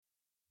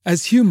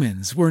As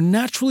humans, we're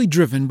naturally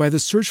driven by the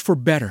search for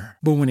better.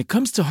 But when it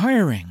comes to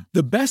hiring,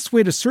 the best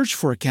way to search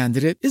for a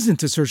candidate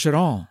isn't to search at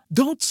all.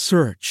 Don't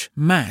search,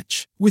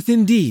 match with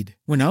Indeed.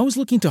 When I was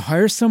looking to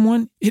hire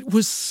someone, it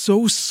was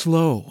so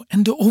slow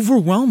and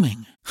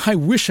overwhelming. I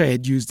wish I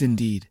had used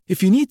Indeed.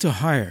 If you need to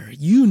hire,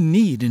 you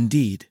need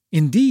Indeed.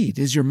 Indeed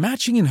is your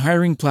matching and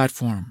hiring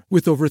platform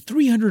with over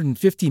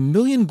 350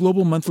 million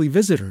global monthly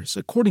visitors,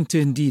 according to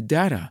Indeed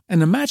data,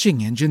 and a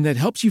matching engine that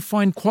helps you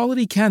find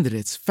quality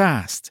candidates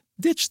fast.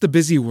 Ditch the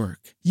busy work.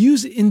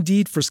 Use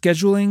Indeed for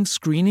scheduling,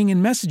 screening,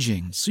 and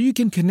messaging so you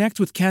can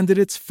connect with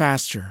candidates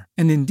faster.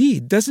 And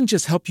Indeed doesn't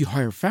just help you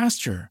hire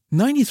faster.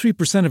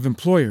 93% of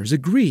employers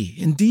agree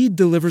Indeed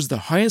delivers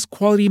the highest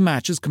quality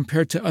matches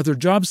compared to other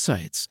job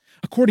sites,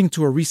 according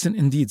to a recent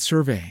Indeed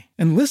survey.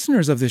 And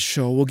listeners of this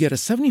show will get a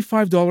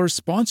 $75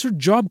 sponsored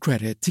job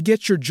credit to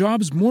get your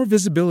jobs more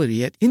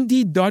visibility at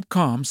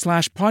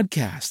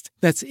Indeed.com/podcast.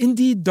 That's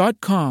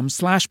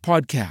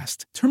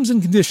Indeed.com/podcast. Terms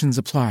and conditions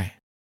apply.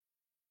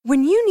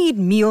 When you need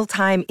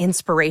mealtime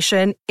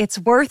inspiration, it's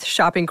worth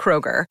shopping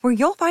Kroger, where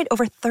you'll find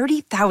over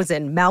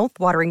 30,000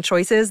 mouth-watering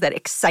choices that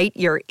excite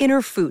your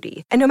inner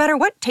foodie. And no matter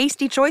what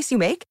tasty choice you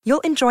make,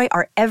 you'll enjoy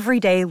our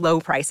everyday low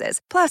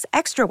prices, plus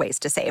extra ways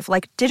to save,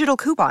 like digital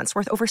coupons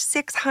worth over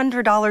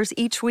 $600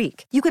 each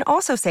week. You can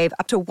also save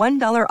up to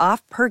 $1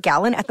 off per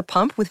gallon at the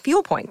pump with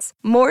fuel points.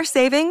 More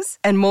savings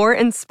and more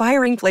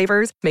inspiring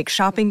flavors make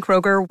shopping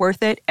Kroger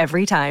worth it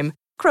every time.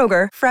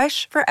 Kroger,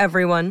 fresh for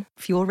everyone.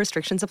 Fuel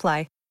restrictions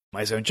apply.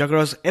 My Seven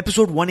Chakras,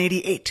 episode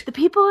 188. The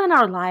people in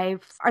our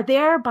lives are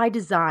there by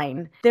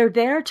design. They're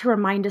there to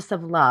remind us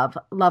of love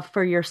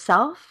for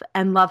yourself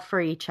and love for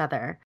each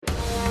other.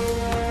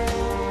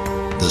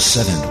 The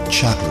seven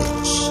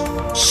chakras,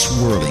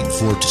 swirling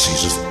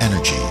vortices of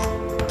energy,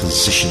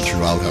 positioned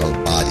throughout our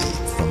body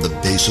from the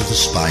base of the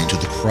spine to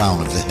the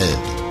crown of the head.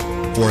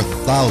 For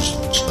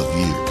thousands of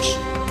years,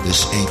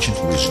 this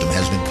ancient wisdom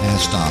has been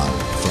passed on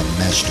from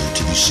master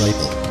to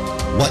disciple.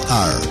 What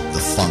are the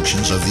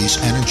functions of these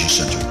energy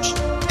centers?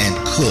 And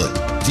could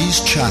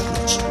these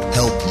chakras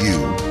help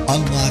you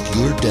unlock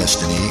your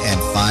destiny and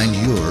find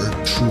your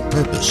true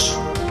purpose?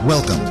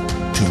 Welcome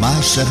to My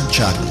Seven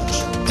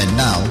Chakras. And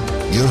now,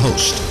 your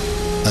host,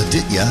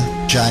 Aditya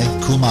Jai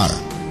Kumar.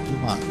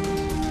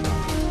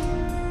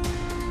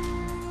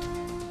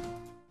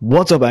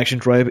 What's up, Action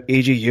Tribe?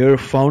 AJ here,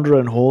 founder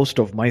and host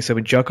of My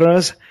Seven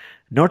Chakras.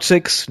 Not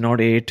 6, not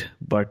 8,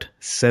 but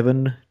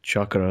 7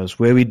 chakras,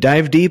 where we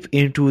dive deep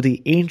into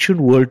the ancient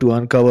world to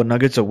uncover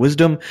nuggets of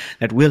wisdom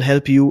that will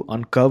help you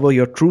uncover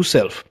your true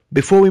self.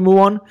 Before we move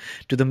on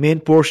to the main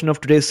portion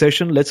of today's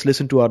session, let's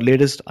listen to our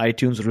latest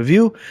iTunes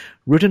review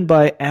written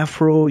by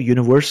Afro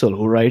Universal,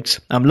 who writes,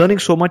 "I'm learning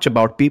so much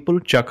about people,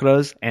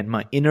 chakras, and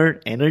my inner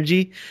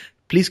energy.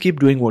 Please keep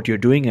doing what you're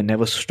doing and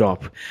never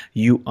stop.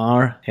 You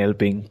are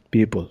helping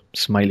people."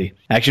 Smiley.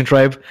 Action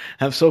Tribe,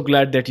 I'm so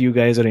glad that you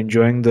guys are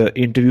enjoying the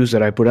interviews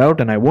that I put out,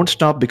 and I won't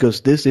stop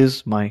because this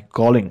is my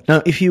calling.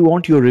 Now, if you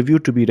want your review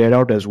to be read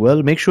out as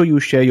well, make sure you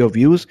share your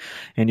views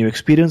and your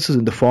experiences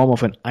in the form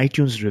of an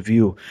iTunes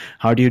review.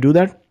 How do you do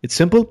that? It's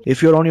simple.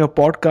 If you're on your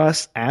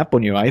podcast app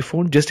on your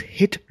iPhone, just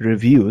hit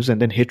reviews and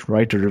then hit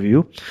write a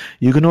review.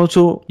 You can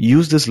also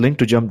use this link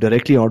to jump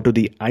directly onto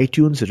the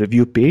iTunes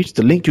review page.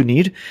 The link you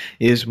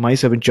is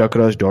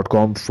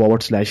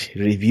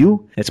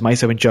my7chakras.com/review. That's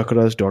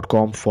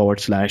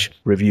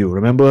my7chakras.com/review.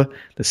 Remember,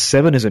 the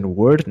 7 is in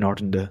word,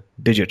 not in the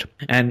digit.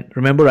 And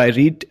remember, I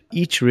read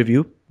each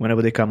review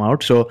whenever they come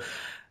out. So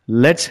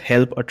let's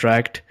help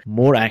attract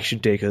more action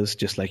takers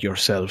just like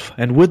yourself.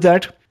 And with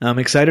that, I'm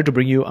excited to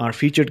bring you our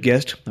featured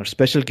guest, our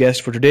special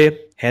guest for today,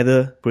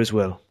 Heather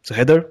Criswell. So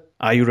Heather,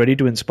 are you ready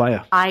to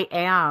inspire? I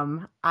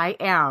am.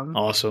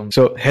 Awesome.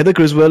 So Heather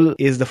Criswell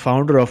is the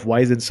founder of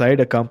Wise Inside,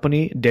 a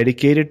company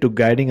dedicated to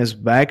guiding us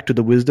back to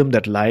the wisdom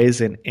that lies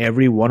in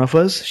every one of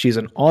us. She's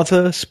an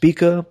author,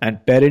 speaker,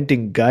 and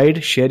parenting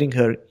guide, sharing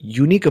her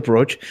unique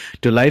approach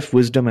to life,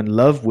 wisdom, and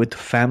love with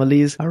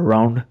families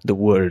around the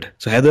world.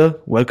 So Heather,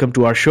 welcome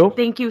to our show.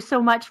 Thank you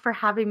so much for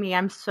having me.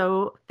 I'm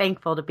so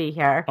thankful to be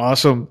here.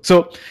 Awesome.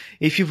 So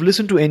if you've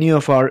listened to any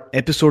of our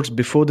episodes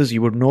before this,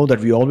 you would know that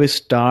we always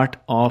start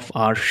off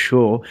our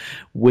show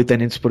with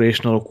an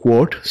inspirational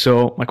quote.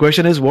 So my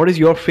question is, what is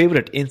your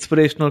favorite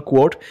inspirational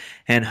quote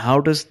and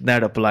how does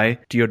that apply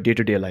to your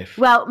day-to-day life?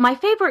 Well, my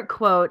favorite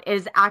quote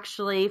is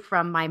actually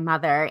from my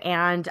mother,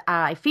 and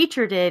I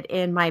featured it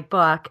in my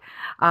book,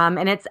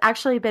 and it's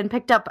actually been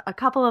picked up a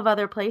couple of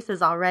other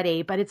places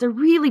already, but it's a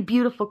really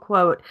beautiful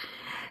quote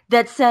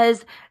that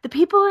says, "The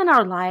people in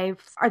our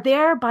lives are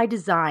there by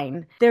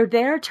design. They're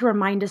there to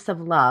remind us of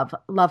love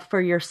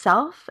for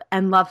yourself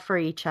and love for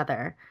each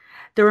other.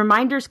 The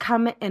reminders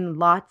come in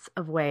lots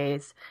of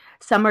ways.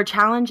 Some are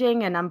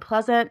challenging and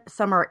unpleasant.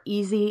 Some are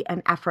easy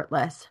and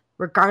effortless.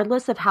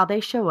 Regardless of how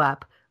they show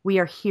up, we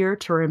are here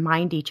to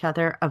remind each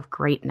other of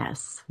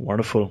greatness."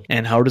 Wonderful.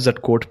 And how does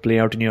that quote play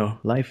out in your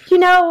life? You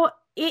know,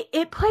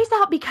 it plays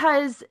out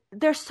because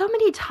there's so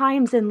many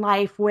times in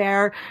life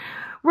where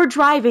we're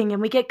driving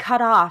and we get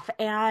cut off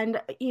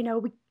and, you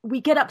know,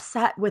 we get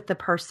upset with the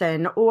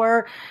person,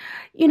 or,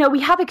 we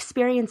have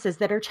experiences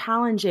that are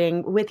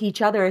challenging with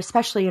each other,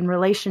 especially in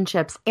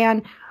relationships.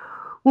 And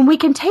when we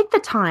can take the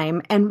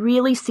time and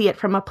really see it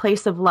from a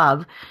place of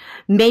love,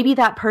 maybe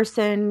that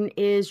person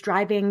is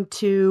driving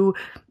to,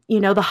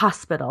 the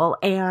hospital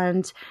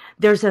and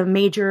there's a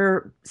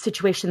major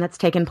situation that's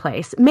taken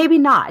place. Maybe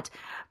not.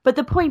 But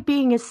the point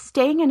being is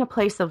staying in a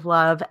place of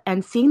love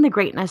and seeing the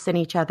greatness in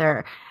each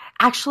other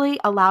actually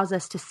allows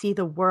us to see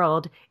the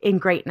world in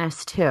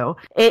greatness too.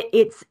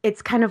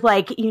 It's kind of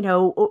like,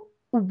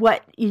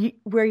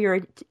 where your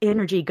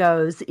energy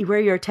goes, where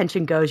your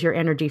attention goes, your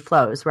energy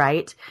flows,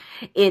 right?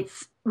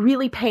 It's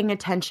really paying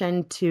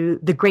attention to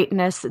the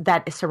greatness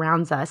that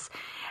surrounds us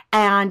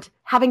and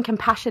having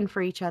compassion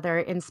for each other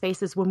in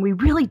spaces when we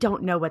really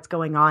don't know what's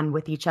going on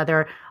with each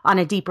other on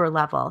a deeper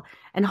level,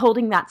 and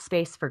holding that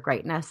space for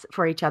greatness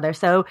for each other.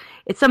 So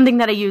it's something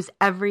that I use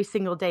every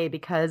single day,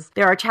 because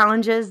there are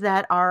challenges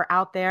that are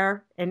out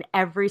there in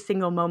every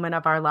single moment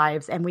of our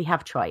lives, and we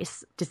have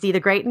choice to see the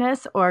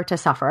greatness or to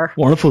suffer.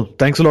 Wonderful.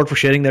 Thanks a lot for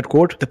sharing that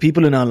quote. The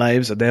people in our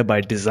lives are there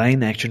by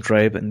design, Action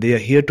Tribe, and they are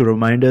here to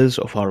remind us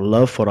of our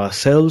love for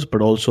ourselves,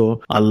 but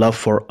also our love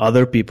for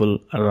other people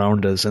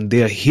around us. And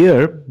they are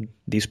here,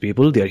 these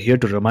people, they are here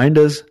to remind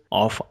us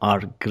of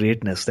our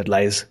greatness that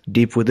lies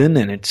deep within,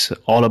 and it's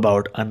all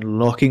about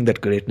unlocking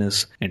that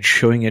greatness and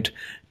showing it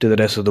to the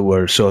rest of the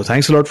world. So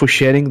thanks a lot for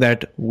sharing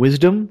that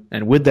wisdom.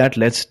 And with that,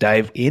 let's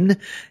dive in.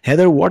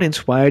 Heather, what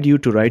inspired you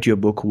to write your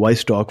book,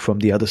 Wise Talk from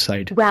the Other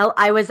Side? Well,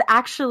 I was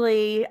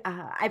actually,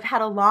 I've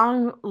had a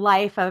long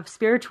life of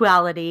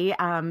spirituality,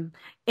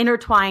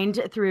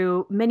 intertwined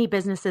through many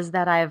businesses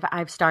that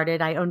I've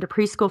started. I owned a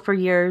preschool for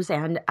years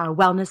and a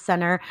wellness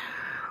center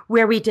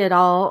where we did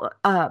all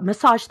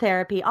massage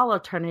therapy, all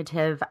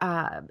alternative,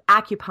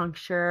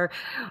 acupuncture,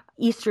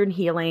 Eastern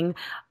healing,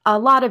 a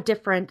lot of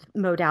different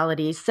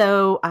modalities.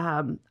 So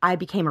I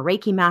became a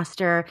Reiki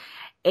master,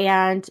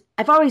 and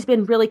I've always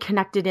been really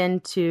connected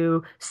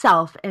into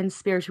self and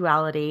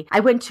spirituality.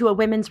 I went to a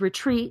women's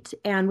retreat,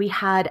 and we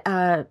had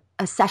a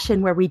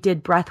session where we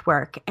did breath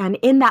work. And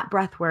in that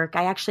breath work,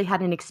 I actually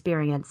had an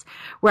experience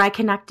where I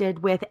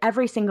connected with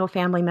every single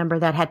family member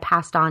that had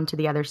passed on to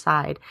the other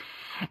side.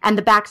 And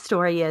the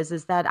backstory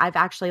is that I've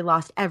actually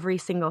lost every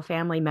single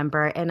family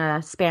member in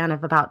a span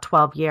of about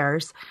 12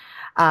 years.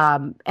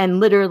 And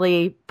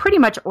literally pretty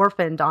much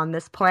orphaned on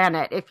this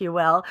planet, if you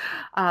will.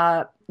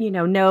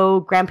 No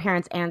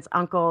grandparents, aunts,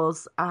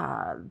 uncles,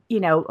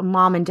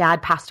 mom and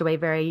dad passed away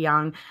very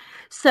young.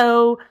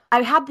 So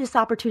I had this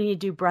opportunity to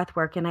do breath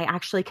work, and I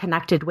actually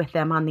connected with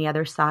them on the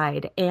other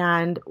side.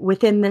 And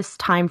within this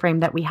time frame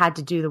that we had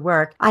to do the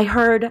work, I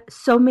heard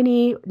so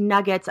many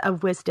nuggets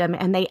of wisdom,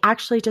 and they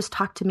actually just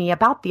talked to me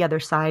about the other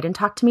side and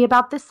talked to me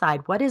about this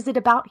side. What is it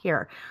about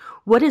here?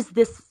 What is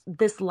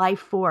this life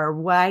for?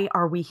 Why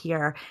are we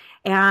here?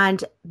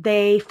 And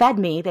they fed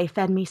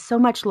me so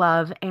much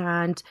love,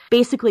 and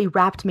basically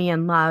wrapped me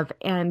in love,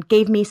 and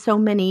gave me so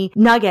many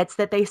nuggets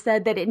that they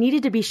said that it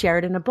needed to be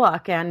shared in a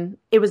book. And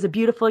it was a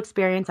beautiful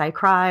experience. I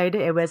cried.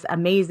 It was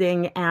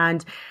amazing.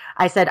 And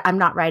I said, I'm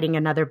not writing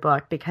another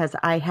book, because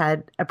I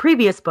had a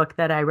previous book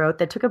that I wrote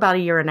that took about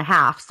 1.5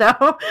 years.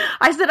 So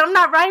I said, I'm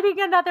not writing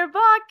another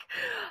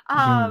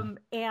book.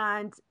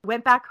 And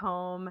went back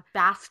home,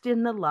 basked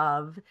in the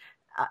love.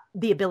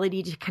 The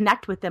ability to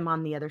connect with them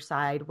on the other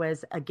side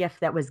was a gift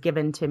that was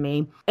given to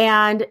me.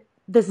 And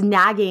this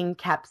nagging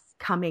kept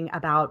coming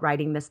about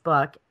writing this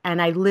book.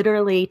 And I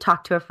literally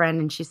talked to a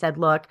friend, and she said,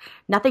 look,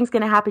 nothing's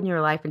going to happen in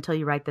your life until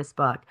you write this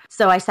book.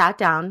 So I sat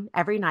down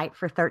every night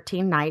for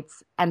 13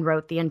 nights and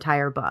wrote the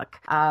entire book.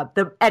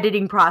 The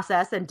editing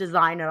process and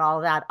design and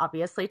all that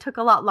obviously took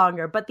a lot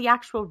longer, but the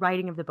actual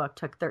writing of the book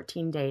took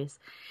 13 days.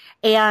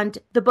 And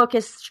the book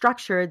is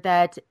structured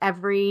that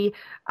every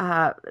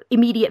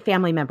immediate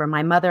family member,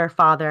 my mother,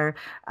 father,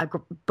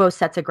 both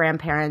sets of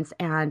grandparents,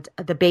 and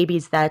the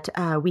babies that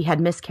we had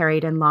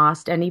miscarried and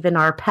lost, and even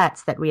our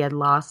pets that we had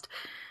lost,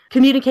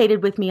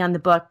 communicated with me on the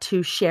book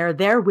to share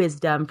their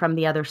wisdom from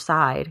the other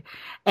side,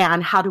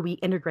 and how do we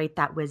integrate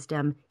that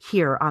wisdom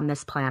here on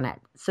this planet.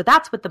 So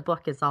that's what the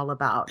book is all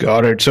about.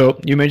 Got it. So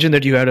you mentioned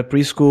that you had a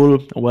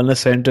preschool, a wellness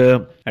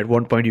center. At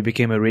one point, you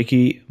became a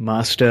Reiki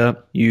master.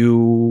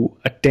 You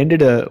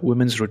attended a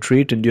women's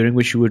retreat, and during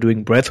which you were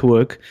doing breath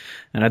work.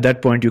 And at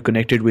that point, you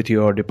connected with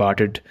your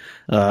departed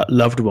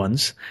loved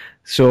ones.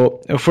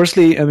 So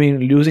firstly,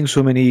 losing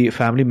so many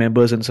family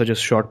members in such a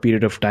short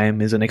period of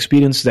time is an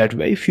experience that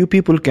very few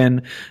people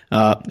can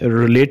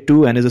relate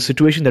to, and is a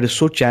situation that is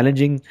so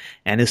challenging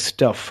and is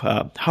tough.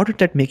 How did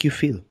that make you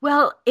feel?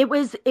 Well, it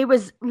was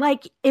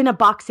like in a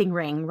boxing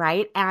ring,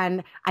 right?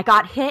 And I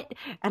got hit,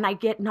 and I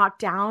get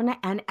knocked down,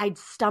 and I'd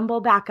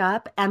stumble back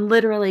up and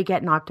literally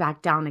get knocked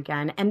back down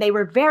again. And they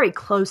were very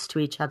close to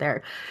each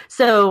other.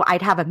 So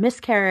I'd have a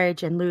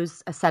miscarriage and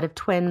lose a set of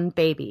twin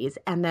babies.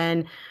 And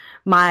then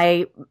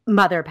my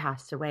mother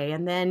passed away.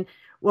 And then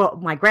well,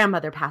 my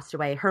grandmother passed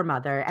away, her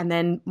mother, and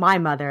then my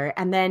mother,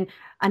 and then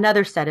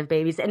another set of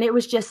babies. And it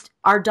was just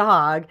our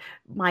dog,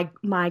 my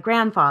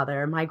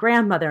grandfather, my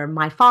grandmother,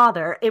 my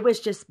father. It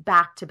was just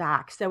back to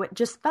back. So it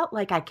just felt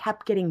like I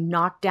kept getting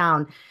knocked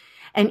down.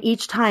 And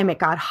each time it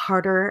got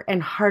harder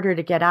and harder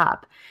to get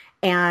up.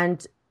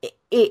 And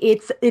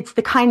it's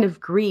the kind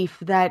of grief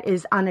that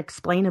is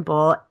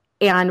unexplainable.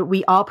 And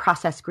we all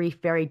process grief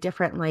very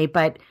differently.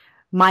 But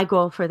my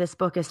goal for this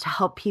book is to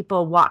help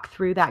people walk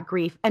through that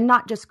grief, and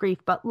not just grief,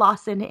 but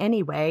loss in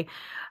any way.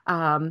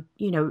 The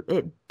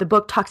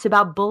book talks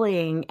about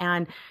bullying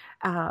and,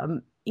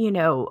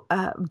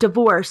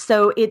 divorce.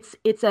 So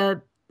it's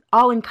a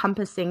all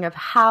encompassing of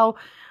how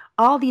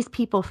all these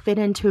people fit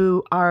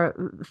into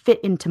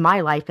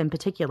my life in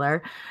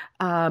particular.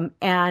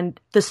 And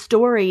the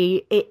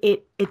story,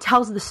 it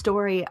tells the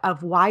story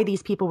of why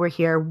these people were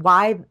here,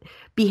 why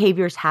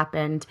behaviors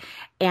happened,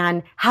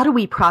 and how do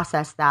we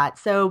process that.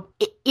 So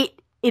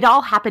it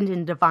all happened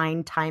in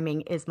divine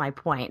timing is my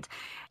point.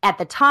 At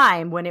the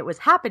time when it was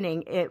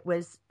happening, it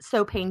was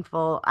so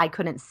painful, I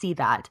couldn't see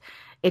that.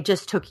 It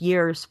just took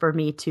years for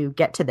me to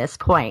get to this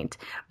point.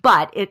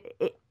 But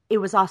it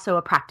was also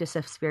a practice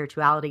of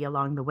spirituality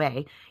along the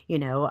way,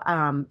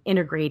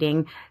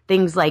 integrating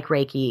things like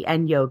Reiki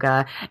and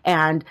yoga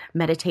and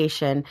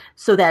meditation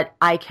so that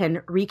I can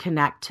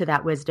reconnect to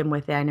that wisdom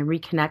within and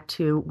reconnect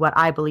to what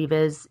I believe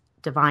is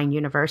divine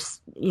universe,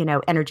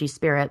 energy,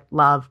 spirit,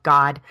 love,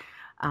 God.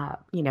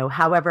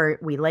 However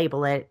we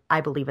label it,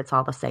 I believe it's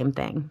all the same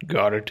thing.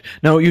 Got it.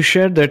 Now, you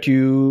shared that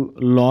you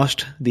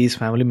lost these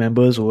family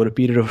members over a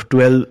period of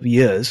 12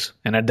 years.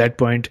 And at that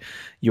point,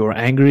 you were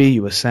angry,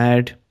 you were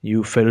sad,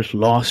 you felt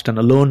lost and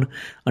alone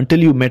until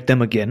you met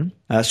them again.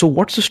 So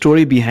what's the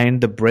story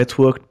behind the breath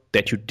work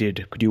that you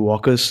did? Could you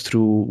walk us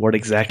through what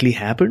exactly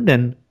happened?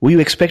 And were you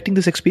expecting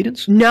this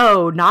experience?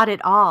 No, not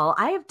at all.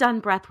 I have done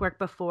breath work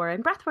before.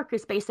 And breath work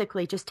is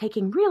basically just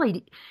taking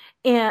really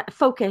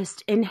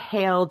focused,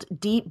 inhaled,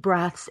 deep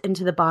breaths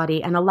into the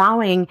body and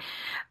allowing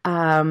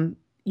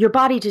your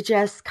body to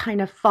just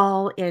kind of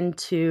fall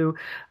into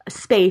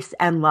space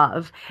and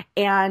love,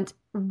 and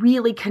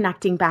really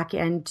connecting back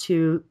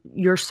into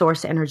your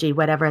source energy,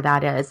 whatever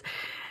that is.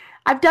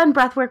 I've done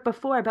breath work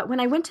before, but when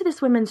I went to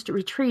this women's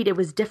retreat, it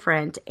was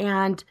different.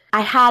 And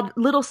I had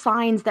little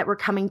signs that were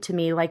coming to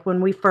me. Like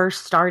when we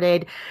first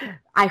started,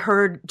 I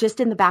heard just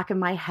in the back of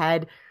my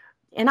head,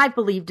 and I've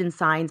believed in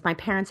signs. My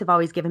parents have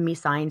always given me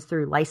signs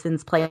through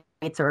license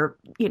plates or,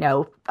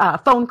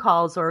 phone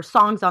calls or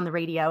songs on the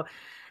radio.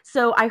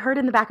 So I heard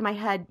in the back of my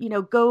head,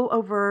 go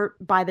over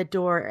by the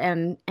door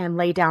and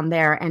lay down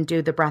there and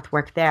do the breath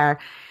work there.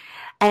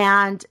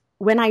 And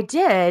when I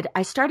did,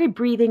 I started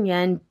breathing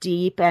in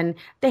deep, and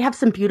they have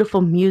some beautiful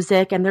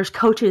music, and there's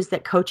coaches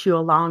that coach you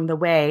along the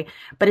way,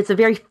 but it's a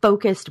very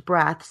focused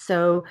breath.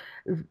 So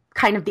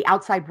kind of the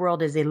outside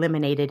world is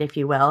eliminated, if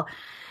you will.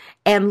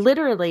 And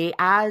literally,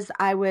 as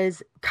I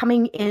was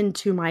coming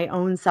into my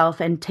own self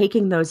and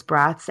taking those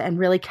breaths and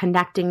really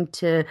connecting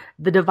to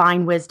the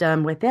divine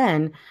wisdom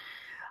within,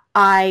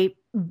 I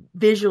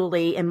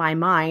visually in my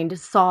mind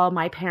saw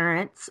my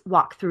parents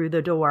walk through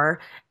the door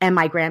and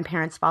my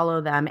grandparents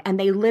follow them. And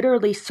they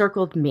literally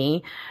circled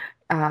me.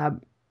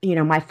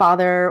 My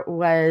father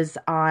was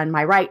on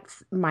my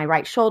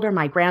right shoulder.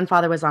 My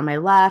grandfather was on my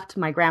left.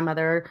 My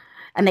grandmother,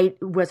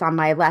 was on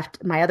my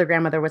left. My other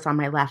grandmother was on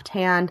my left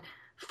hand,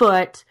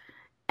 foot.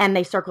 And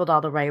they circled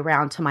all the way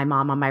around to my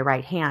mom on my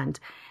right hand.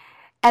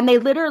 And they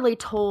literally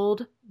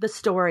told the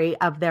story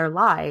of their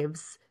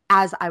lives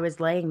as I was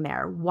laying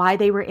there, why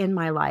they were in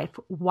my life,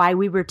 why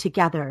we were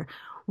together,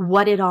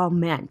 what it all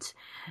meant.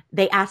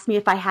 They asked me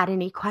if I had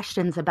any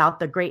questions about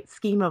the great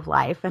scheme of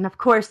life. And of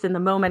course, in the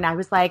moment, I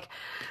was like,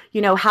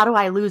 how do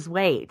I lose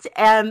weight?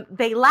 And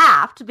they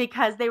laughed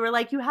because they were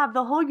like, you have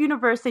the whole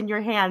universe in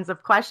your hands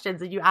of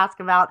questions and you ask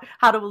about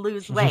how to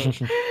lose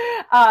weight.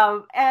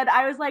 And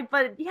I was like,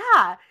 but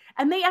yeah.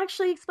 And they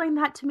actually explained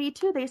that to me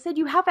too. They said,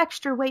 you have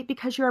extra weight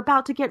because you're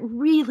about to get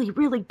really,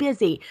 really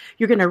busy.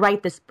 You're going to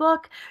write this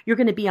book. You're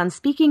going to be on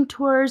speaking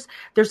tours.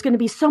 There's going to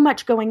be so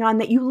much going on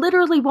that you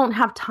literally won't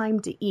have time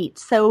to eat.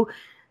 So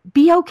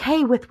be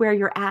okay with where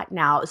you're at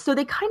now. So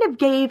they kind of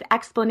gave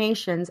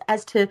explanations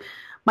as to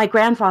my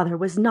grandfather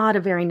was not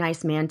a very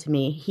nice man to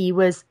me. He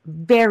was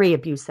very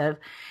abusive.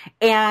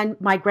 And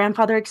my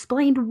grandfather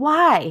explained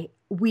why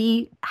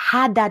we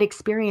had that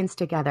experience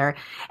together.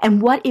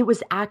 And what it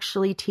was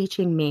actually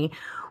teaching me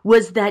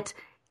was that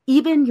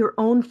even your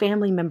own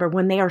family member,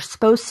 when they are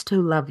supposed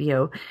to love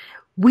you,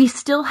 we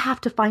still have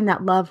to find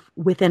that love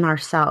within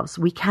ourselves.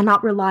 We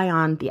cannot rely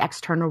on the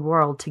external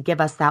world to give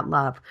us that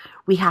love.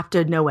 We have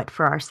to know it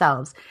for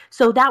ourselves.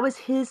 So that was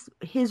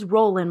his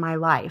role in my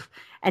life.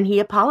 And he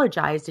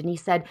apologized and he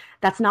said,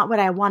 that's not what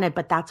I wanted,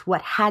 but that's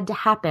what had to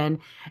happen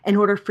in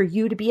order for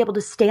you to be able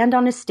to stand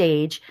on a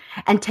stage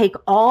and take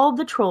all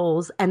the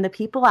trolls and the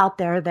people out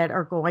there that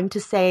are going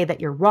to say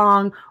that you're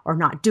wrong or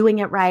not doing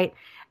it right,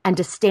 and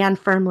to stand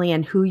firmly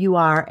in who you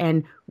are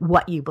and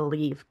what you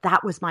believe.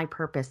 That was my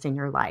purpose in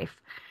your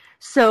life.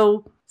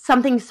 So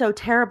something so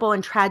terrible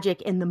and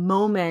tragic in the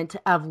moment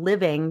of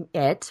living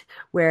it,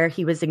 where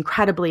he was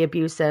incredibly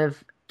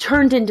abusive,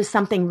 turned into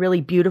something really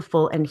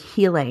beautiful and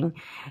healing,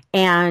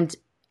 and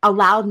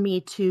allowed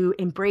me to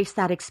embrace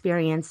that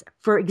experience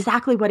for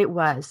exactly what it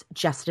was,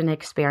 just an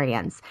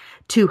experience,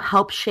 to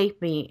help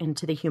shape me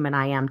into the human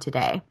I am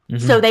today.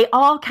 Mm-hmm. So they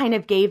all kind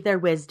of gave their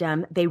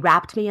wisdom. They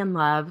wrapped me in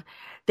love.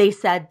 They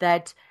said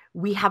that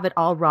we have it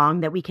all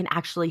wrong, that we can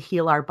actually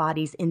heal our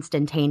bodies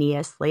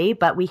instantaneously,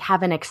 but we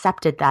haven't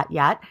accepted that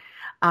yet.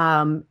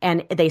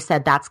 And they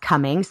said that's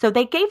coming. So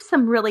they gave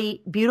some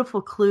really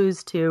beautiful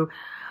clues to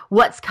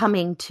what's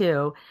coming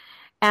too.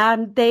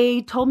 And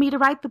they told me to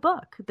write the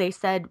book. They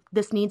said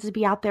this needs to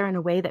be out there in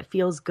a way that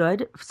feels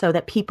good so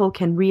that people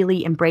can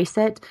really embrace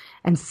it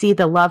and see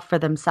the love for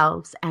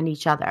themselves and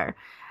each other.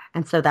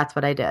 And so that's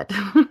what I did.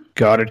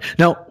 Got it.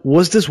 Now,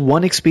 was this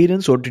one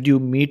experience, or did you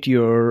meet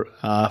your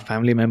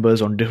family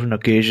members on different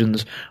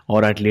occasions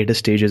or at later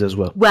stages as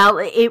well?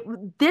 Well,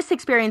 this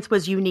experience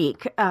was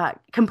unique,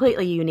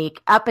 completely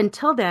unique. Up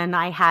until then,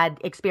 I had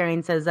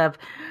experiences of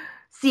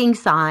seeing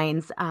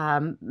signs.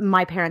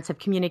 My parents have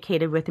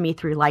communicated with me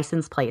through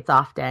license plates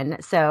often.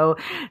 So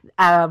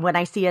when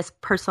I see a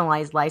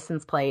personalized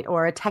license plate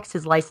or a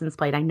Texas license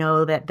plate, I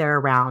know that they're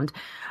around.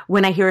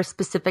 When I hear a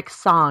specific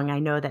song, I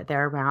know that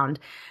they're around.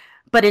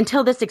 But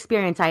until this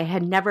experience, I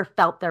had never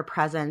felt their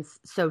presence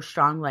so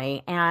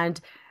strongly.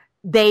 And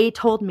they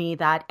told me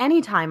that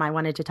anytime I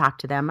wanted to talk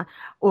to them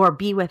or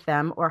be with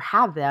them or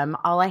have them,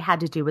 all I had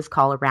to do was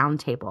call a round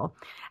table.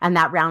 And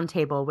that round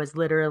table was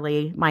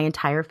literally my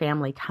entire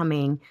family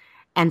coming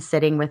and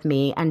sitting with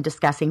me and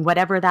discussing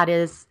whatever that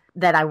is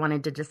that I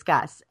wanted to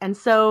discuss. And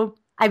so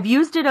I've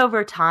used it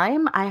over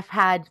time. I've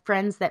had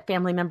friends that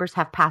family members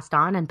have passed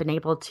on and been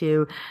able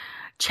to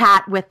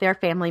chat with their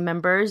family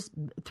members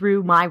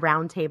through my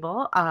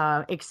roundtable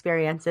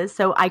experiences.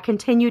 So I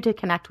continue to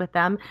connect with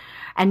them.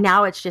 And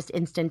now it's just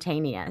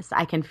instantaneous.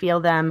 I can feel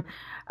them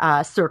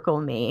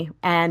circle me.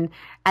 And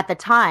at the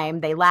time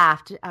they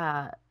laughed.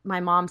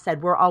 My mom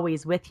said, "We're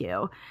always with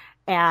you."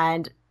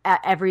 And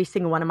every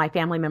single one of my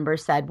family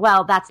members said,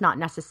 "Well, that's not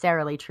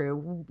necessarily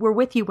true. We're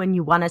with you when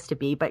you want us to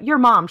be, but your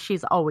mom,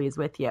 she's always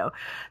with you."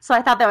 So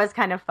I thought that was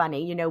kind of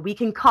funny. You know, we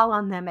can call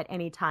on them at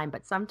any time,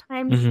 but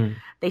sometimes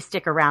they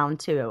stick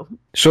around too.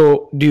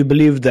 So do you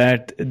believe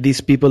that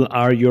these people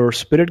are your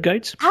spirit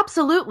guides?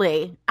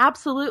 Absolutely.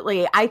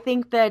 Absolutely. I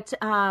think that,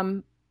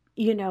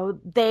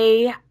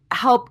 they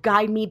help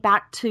guide me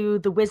back to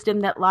the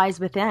wisdom that lies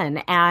within.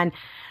 And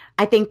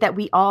I think that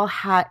we all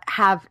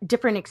have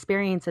different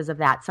experiences of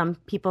that. Some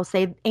people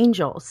say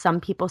angels. Some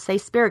people say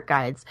spirit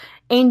guides.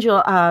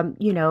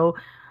 Animal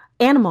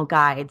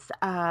guides.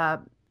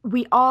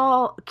 We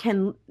all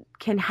can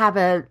have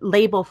a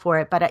label for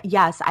it. But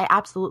yes, I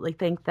absolutely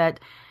think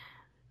that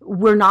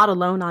we're not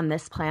alone on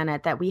this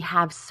planet, that we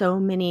have so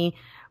many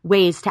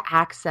ways to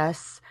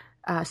access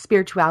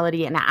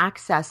spirituality and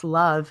access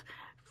love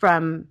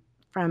from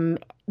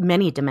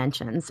many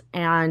dimensions.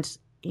 And,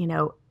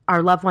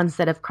 our loved ones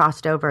that have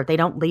crossed over, they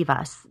don't leave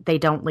us. They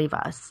don't leave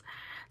us.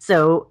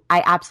 So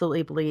I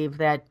absolutely believe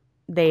that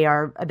they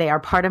are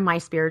part of my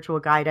spiritual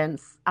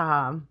guidance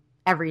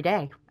every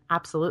day.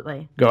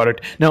 Absolutely. Got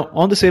it. Now,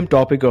 on the same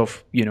topic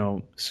of,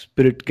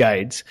 spirit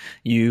guides,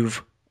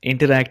 you've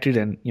interacted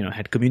and,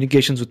 had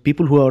communications with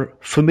people who are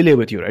familiar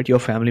with you, right? Your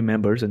family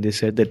members, and they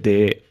said that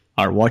they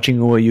are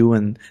watching over you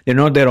and they're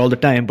not there all the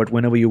time, but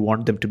whenever you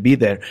want them to be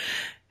there.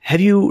 Have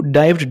you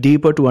dived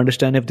deeper to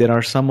understand if there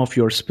are some of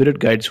your spirit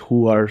guides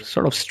who are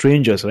sort of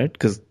strangers, right?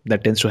 Because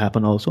that tends to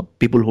happen also.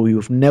 People who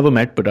you've never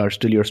met but are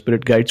still your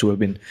spirit guides who have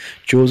been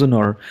chosen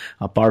or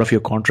a part of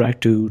your contract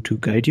to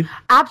guide you?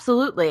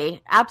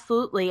 Absolutely.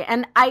 Absolutely.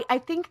 And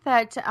I think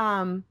that,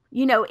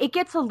 it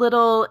gets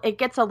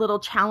a little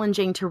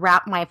challenging to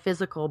wrap my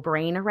physical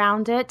brain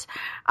around it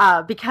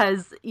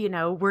because,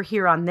 we're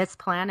here on this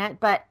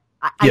planet. But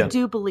I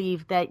do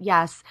believe that,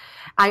 yes,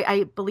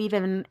 I believe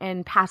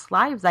in past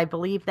lives. I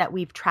believe that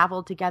we've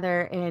traveled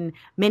together in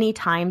many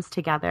times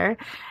together.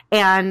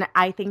 And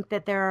I think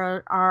that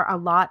there are a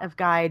lot of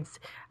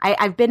guides.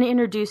 I've been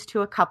introduced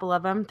to a couple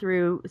of them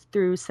through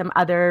some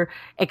other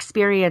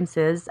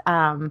experiences.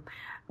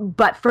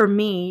 But for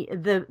me,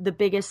 the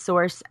biggest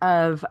source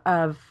of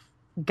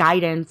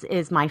guidance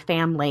is my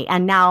family.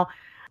 And now,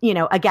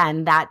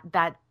 again,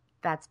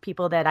 that's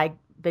people that I've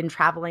been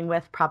traveling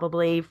with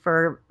probably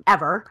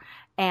forever.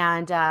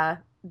 And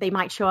they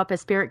might show up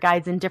as spirit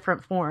guides in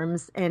different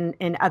forms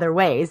in other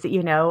ways,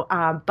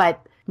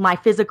 but my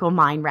physical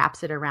mind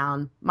wraps it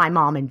around my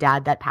mom and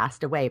dad that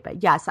passed away.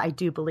 But yes, I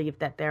do believe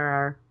that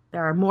there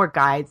are more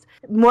guides,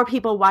 more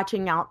people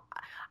watching out.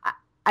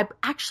 I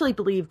actually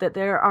believe that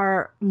there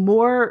are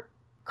more,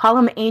 call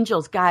them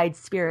angels, guides,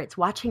 spirits,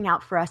 watching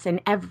out for us in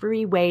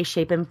every way,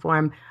 shape, and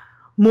form,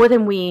 more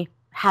than we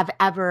have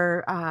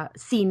ever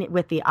seen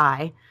with the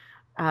eye.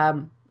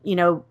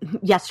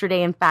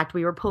 Yesterday, in fact,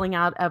 we were pulling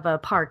out of a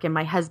park and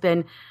my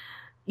husband,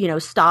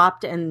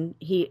 stopped and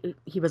he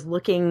was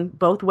looking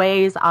both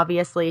ways,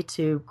 obviously,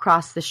 to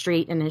cross the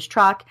street in his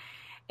truck.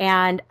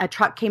 And a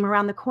truck came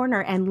around the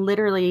corner and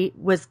literally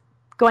was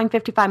going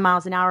 55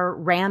 miles an hour,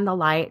 ran the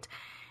light.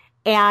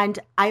 And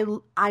I,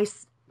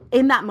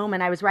 in that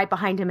moment, I was right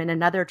behind him in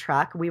another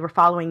truck. We were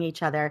following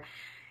each other.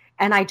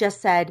 And I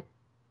just said,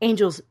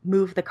 Angels,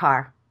 move the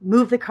car,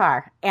 move the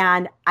car.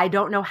 And I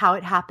don't know how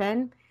it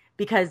happened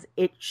because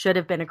it should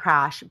have been a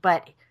crash,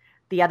 but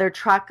the other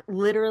truck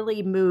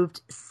literally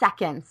moved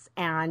seconds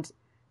and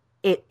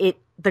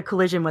the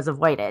collision was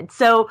avoided.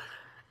 So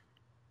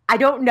I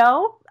don't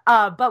know,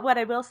 but what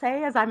I will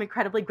say is I'm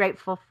incredibly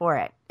grateful for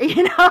it.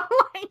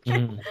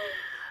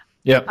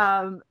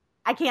 Yeah.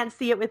 I can't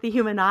see it with the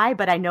human eye,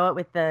 but I know it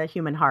with the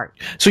human heart.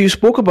 So you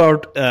spoke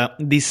about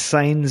these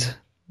signs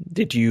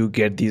that you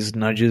get, these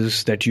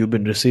nudges that you've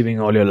been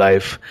receiving all your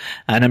life.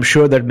 And I'm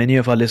sure that many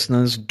of our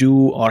listeners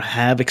do or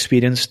have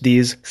experienced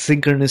these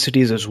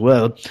synchronicities as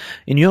well.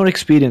 In your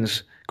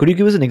experience, could you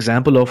give us an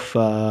example of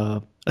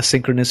a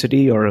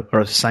synchronicity or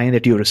a sign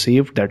that you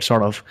received that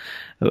sort of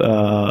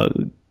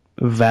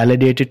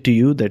validated to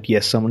you that,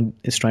 yes, someone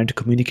is trying to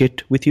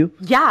communicate with you?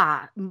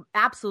 Yeah,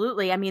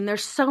 absolutely. I mean,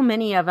 there's so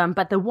many of them,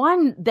 but the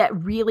one that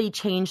really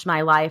changed my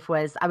life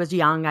was I was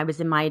young. I was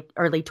in my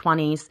early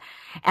 20s,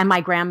 and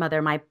my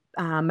grandmother, my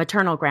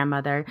maternal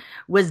grandmother,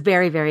 was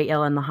very, very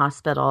ill in the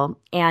hospital.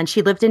 And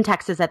she lived in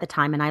Texas at the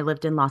time, and I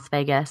lived in Las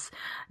Vegas,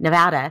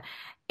 Nevada.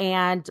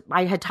 And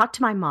I had talked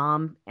to my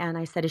mom, and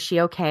I said, is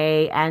she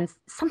okay? And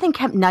something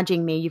kept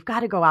nudging me. You've got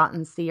to go out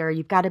and see her.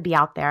 You've got to be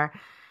out there.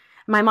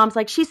 My mom's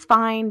like, she's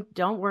fine.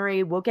 Don't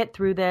worry. We'll get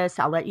through this.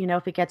 I'll let you know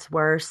if it gets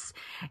worse.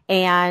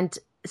 And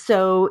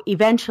so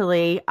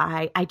eventually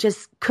I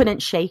just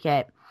couldn't shake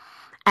it.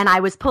 And I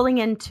was pulling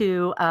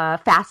into a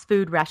fast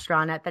food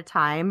restaurant at the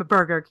time,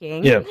 Burger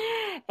King. Yeah.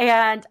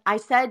 And I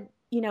said,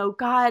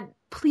 God,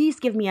 please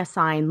give me a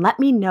sign. Let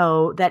me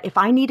know that if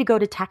I need to go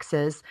to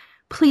Texas,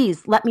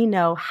 please let me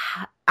know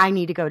I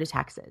need to go to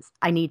Texas.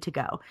 I need to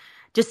go.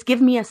 Just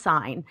give me a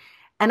sign.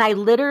 And I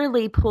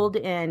literally pulled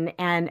in,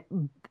 and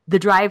the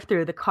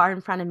drive-through, the car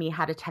in front of me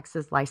had a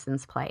Texas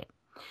license plate.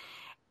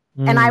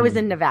 And I was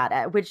in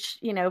Nevada, which,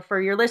 for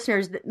your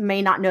listeners that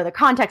may not know the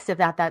context of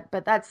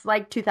but that's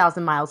like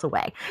 2,000 miles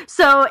away.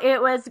 So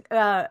it was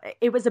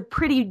a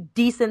pretty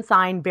decent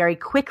sign very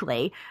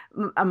quickly,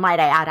 might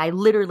I add. I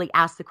literally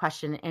asked the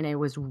question and it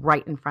was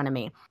right in front of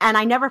me. And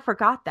I never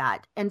forgot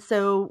that. And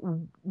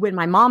so when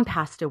my mom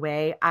passed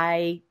away,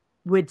 I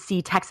would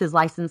see Texas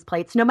license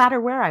plates no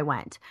matter where I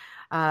went.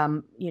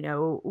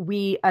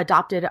 We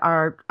adopted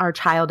our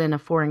child in a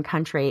foreign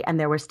country, and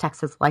there was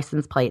Texas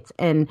license plates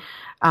in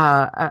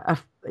international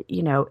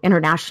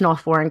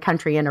foreign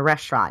country in a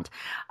restaurant.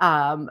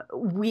 I've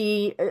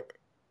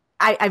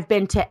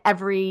been to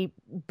every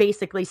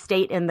basically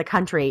state in the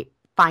country,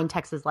 find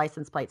Texas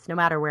license plates no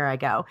matter where I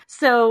go.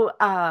 So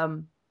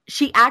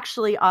she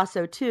actually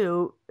also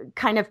too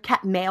kind of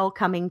kept mail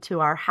coming to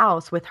our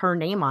house with her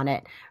name on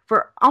it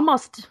for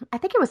almost, I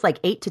think it was like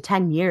 8 to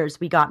 10 years.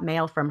 We got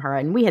mail from her,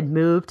 and we had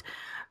moved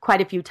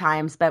quite a few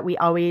times, but we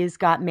always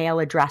got mail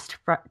addressed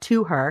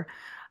to her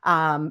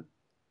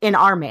in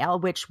our mail,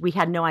 which we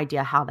had no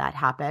idea how that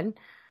happened.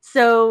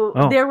 So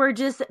There were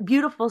just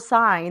beautiful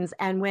signs.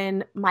 And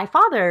when my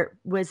father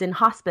was in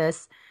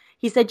hospice,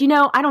 he said,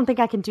 I don't think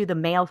I can do the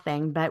mail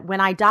thing, but when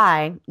I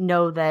die,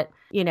 know that,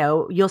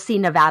 you'll see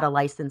Nevada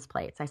license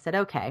plates. I said,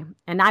 okay.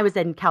 And I was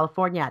in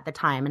California at the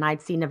time, and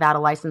I'd see Nevada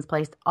license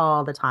plates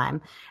all the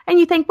time. And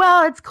you think,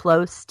 well, it's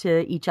close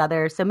to each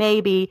other, so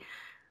maybe,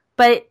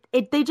 but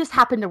they just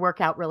happened to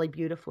work out really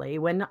beautifully.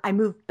 When I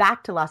moved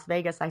back to Las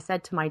Vegas, I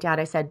said to my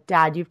dad,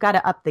 Dad, you've got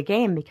to up the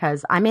game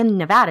because I'm in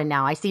Nevada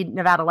now. I see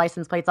Nevada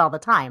license plates all the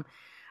time.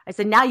 I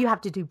said, now you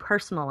have to do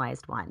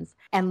personalized ones.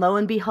 And lo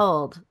and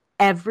behold,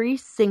 every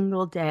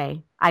single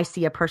day, I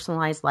see a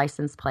personalized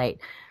license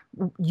plate.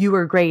 You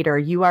are greater.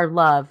 You are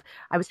love.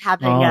 I was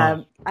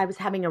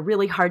having a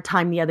really hard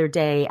time the other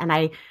day, and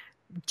I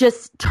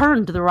just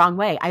turned the wrong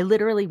way. I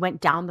literally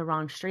went down the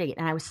wrong street,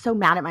 and I was so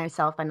mad at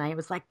myself. And I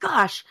was like,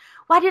 "Gosh,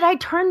 why did I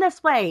turn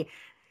this way?"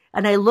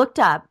 And I looked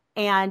up,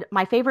 and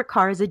my favorite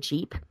car is a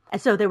Jeep.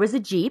 And so there was a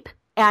Jeep,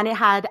 and it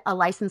had a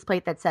license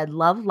plate that said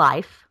 "Love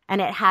Life,"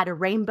 and it had a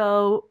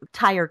rainbow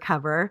tire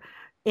cover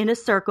in a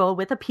circle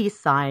with a peace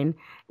sign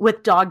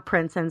with dog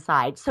prints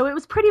inside. So it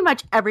was pretty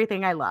much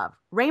everything I love.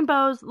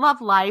 Rainbows,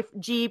 love life,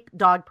 Jeep,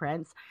 dog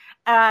prints.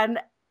 And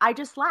I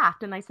just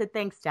laughed and I said,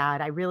 thanks,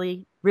 Dad. I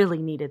really,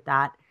 really needed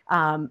that.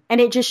 And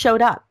it just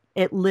showed up.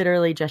 It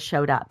literally just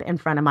showed up in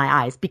front of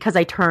my eyes because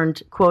I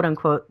turned, quote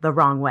unquote, the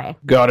wrong way.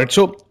 Got it.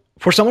 So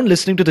for someone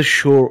listening to the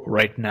show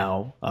right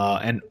now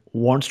and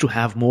wants to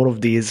have more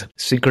of these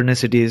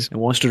synchronicities and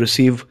wants to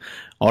receive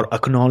or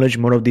acknowledge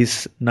more of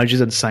these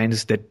nudges and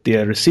signs that they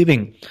are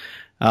receiving,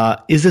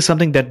 is this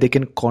something that they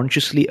can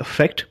consciously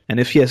affect? And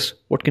if yes,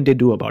 what can they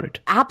do about it?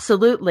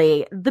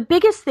 Absolutely. The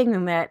biggest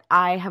thing that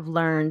I have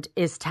learned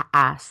is to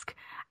ask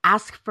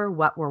for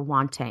what we're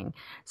wanting.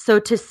 So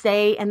to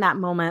say in that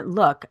moment,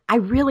 look, I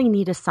really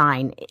need a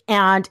sign.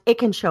 And it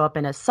can show up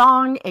in a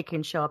song. It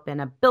can show up in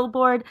a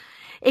billboard.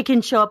 It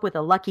can show up with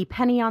a lucky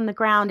penny on the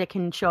ground. It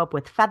can show up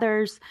with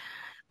feathers.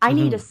 I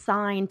need a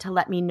sign to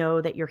let me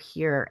know that you're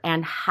here,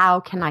 and how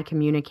can I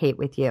communicate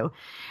with you?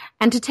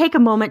 And to take a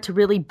moment to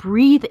really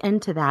breathe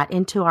into that,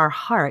 into our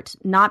heart,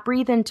 not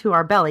breathe into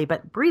our belly,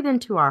 but breathe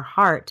into our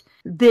heart,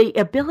 the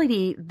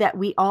ability that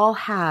we all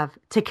have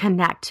to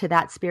connect to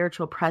that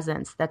spiritual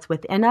presence that's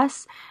within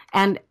us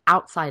and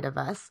outside of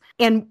us.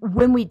 And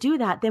when we do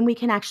that, then we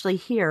can actually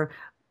hear,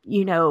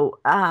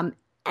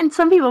 and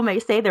some people may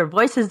say their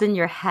voices in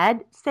your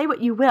head, say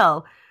what you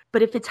will,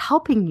 but if it's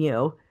helping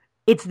you,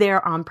 it's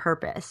there on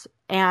purpose.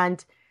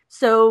 And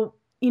so,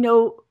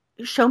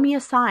 show me a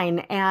sign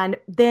and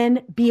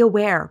then be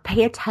aware,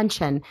 pay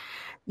attention.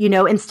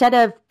 Instead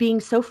of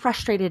being so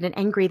frustrated and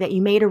angry that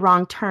you made a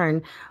wrong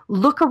turn,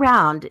 look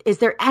around. Is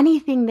there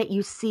anything that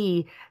you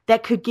see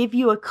that could give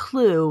you a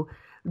clue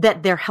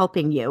that they're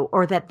helping you,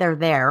 or that they're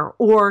there,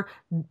 or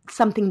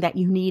something that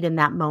you need in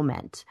that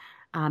moment?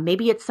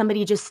 Maybe it's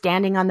somebody just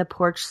standing on the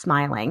porch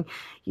smiling.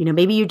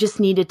 Maybe you just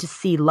needed to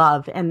see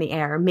love in the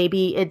air.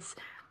 Maybe it's,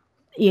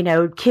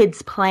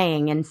 kids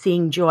playing and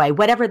seeing joy,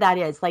 whatever that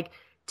is. Like,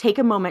 take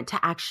a moment to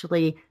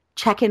actually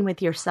check in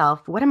with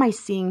yourself. What am I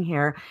seeing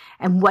here?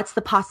 And what's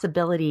the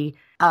possibility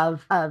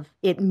of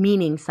it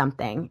meaning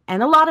something?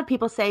 And a lot of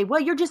people say, well,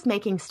 you're just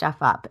making stuff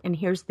up. And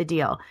here's the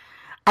deal.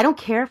 I don't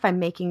care if I'm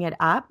making it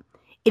up.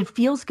 It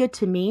feels good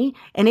to me,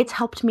 and it's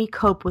helped me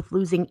cope with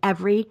losing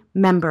every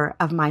member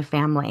of my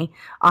family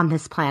on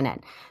this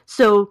planet.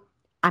 So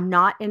I'm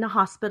not in a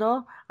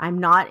hospital. I'm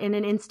not in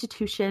an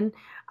institution.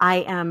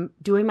 I am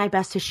doing my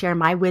best to share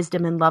my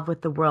wisdom and love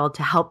with the world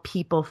to help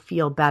people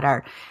feel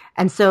better.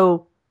 And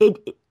so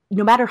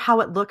no matter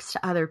how it looks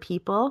to other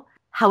people,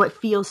 how it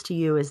feels to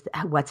you is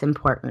what's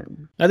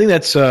important. I think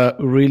that's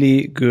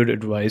really good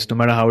advice. No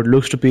matter how it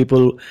looks to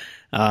people,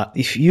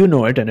 if you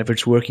know it and if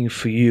it's working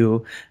for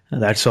you,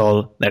 that's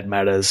all that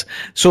matters.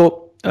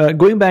 So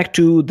going back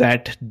to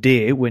that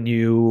day when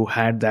you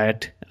had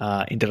that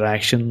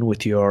interaction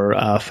with your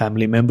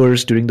family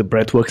members during the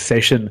breathwork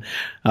session,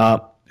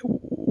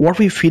 what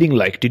were you feeling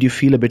like? Did you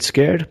feel a bit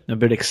scared, a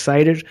bit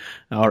excited,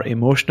 or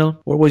emotional?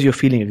 What was your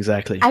feeling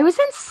exactly? I was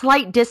in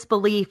slight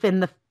disbelief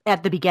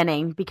at the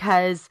beginning,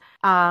 because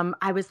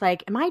I was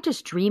like, am I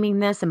just dreaming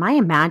this? Am I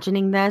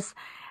imagining this?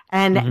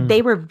 And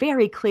they were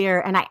very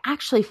clear, and I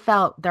actually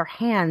felt their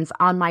hands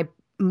on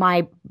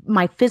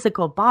my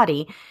physical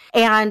body.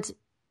 And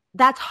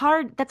that's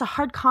hard. That's a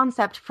hard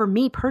concept for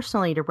me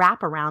personally to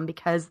wrap around,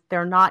 because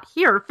they're not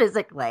here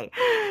physically.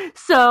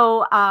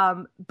 So,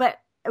 but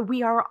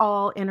we are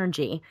all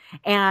energy,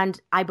 and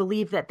I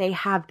believe that they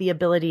have the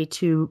ability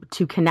to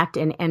connect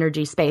in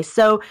energy space.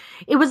 So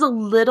it was a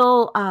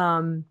little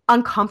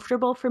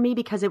uncomfortable for me,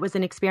 because it was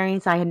an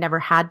experience I had never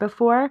had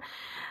before.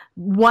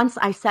 Once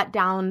I set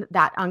down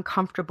that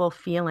uncomfortable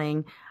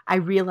feeling, I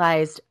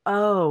realized,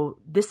 oh,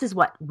 this is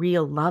what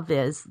real love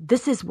is.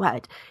 This is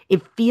what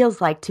it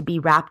feels like to be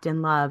wrapped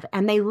in love.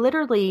 And they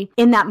literally,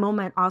 in that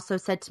moment, also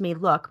said to me,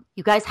 look,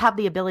 you guys have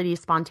the ability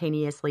to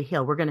spontaneously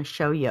heal. We're going to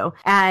show you.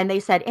 And they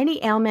said,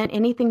 any ailment,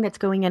 anything that's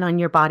going on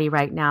your body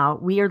right now,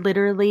 we are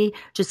literally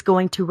just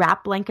going to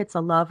wrap blankets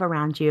of love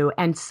around you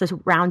and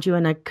surround you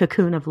in a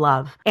cocoon of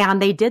love.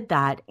 And they did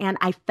that. And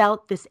I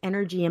felt this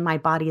energy in my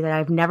body that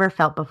I've never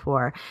felt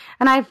before.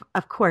 And I've,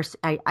 of course,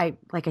 I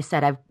like I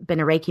said, I've been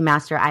a Reiki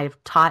master.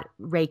 I've taught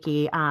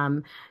Reiki,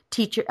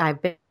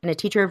 I've been a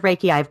teacher of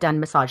Reiki. I've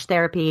done massage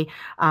therapy,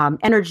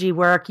 energy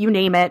work, you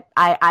name it.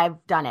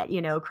 I've done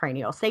it,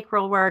 cranial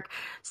sacral work.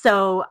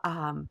 So,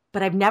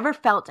 but I've never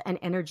felt an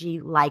energy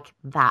like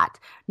that,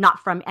 not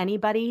from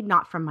anybody,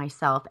 not from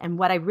myself. And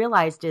what I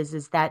realized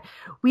is that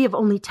we have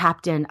only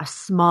tapped in a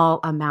small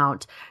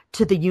amount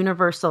to the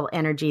universal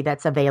energy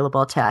that's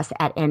available to us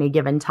at any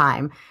given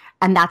time.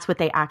 And that's what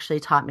they actually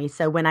taught me.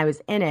 So when I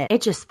was in it,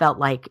 it just felt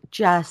like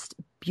just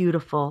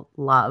beautiful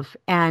love.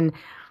 And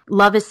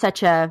love is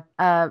such a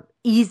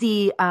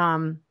easy,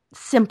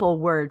 simple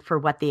word for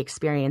what the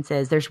experience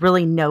is. There's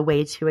really no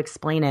way to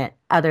explain it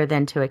other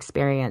than to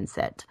experience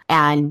it.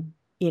 And,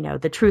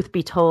 the truth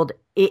be told,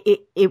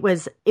 it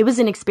was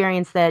an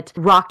experience that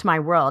rocked my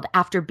world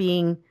after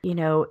being,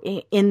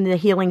 in the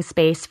healing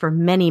space for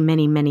many,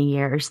 many, many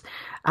years.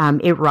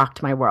 It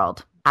rocked my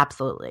world.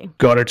 Absolutely.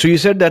 Got it. So you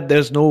said that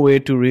there's no way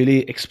to really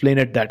explain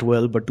it that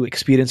well, but to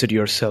experience it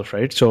yourself,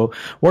 right? So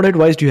what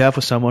advice do you have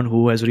for someone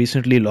who has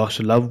recently lost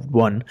a loved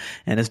one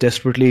and is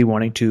desperately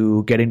wanting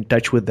to get in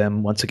touch with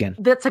them once again?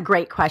 That's a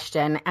great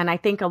question. And I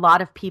think a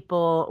lot of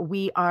people,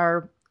 we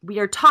are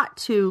taught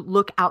to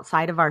look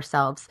outside of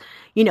ourselves,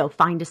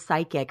 find a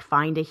psychic,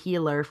 find a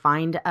healer,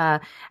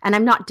 and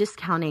I'm not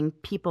discounting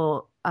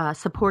people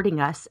supporting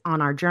us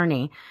on our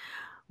journey.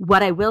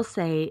 What I will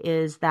say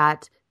is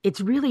that it's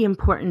really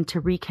important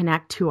to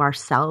reconnect to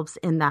ourselves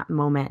in that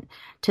moment,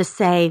 to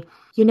say,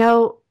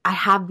 I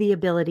have the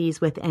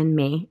abilities within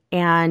me,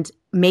 and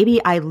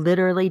maybe I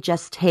literally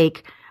just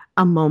take a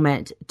a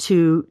moment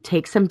to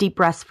take some deep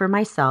breaths for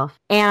myself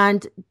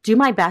and do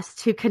my best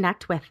to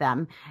connect with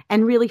them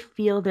and really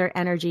feel their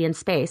energy in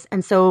space.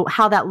 And so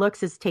how that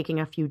looks is taking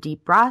a few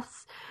deep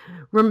breaths,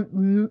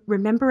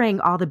 remembering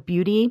all the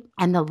beauty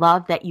and the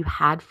love that you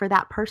had for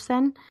that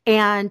person,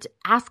 and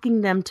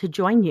asking them to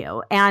join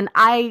you. And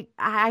I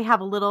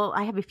have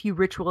a few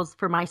rituals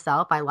for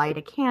myself. I light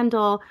a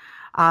candle.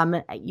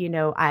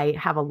 I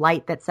have a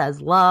light that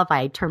says love.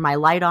 I turn my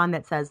light on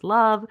that says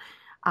love.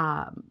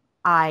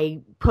 I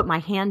put my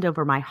hand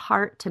over my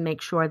heart to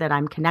make sure that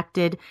I'm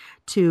connected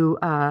to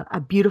a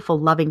beautiful,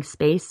 loving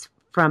space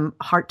from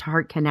heart to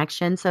heart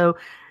connection. So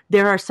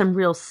there are some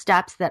real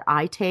steps that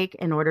I take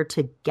in order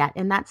to get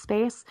in that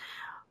space.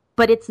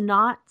 But it's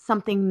not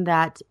something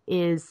that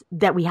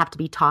we have to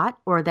be taught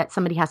or that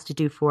somebody has to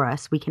do for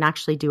us. We can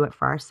actually do it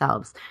for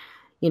ourselves.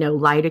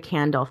 Light a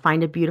candle,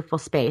 find a beautiful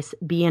space,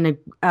 be in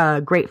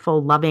a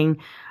grateful, loving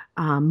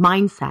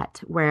mindset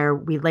where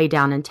we lay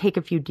down and take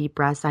a few deep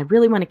breaths. I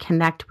really want to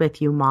connect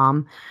with you,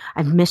 Mom.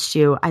 I've missed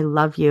you. I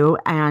love you.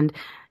 And,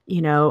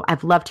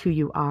 I've loved who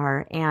you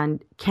are.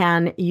 And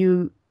can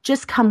you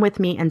just come with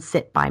me and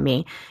sit by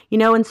me,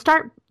 and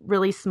start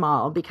really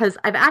small, because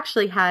I've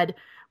actually had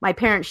my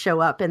parents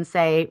show up and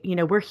say,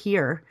 we're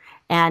here.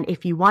 And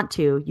if you want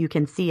to, you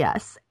can see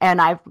us.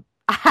 And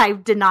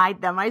I've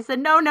denied them. I said,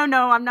 no,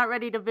 I'm not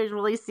ready to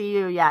visually see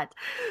you yet,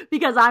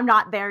 because I'm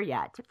not there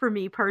yet for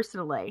me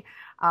personally.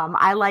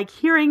 I like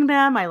hearing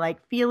them. I like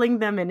feeling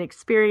them and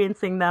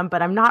experiencing them,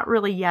 but I'm not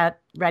really yet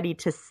ready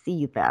to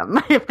see them,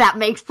 if that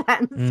makes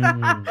sense,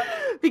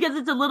 because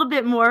it's a little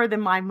bit more than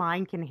my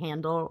mind can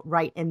handle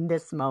right in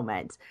this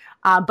moment.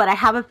 But I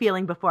have a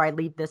feeling before I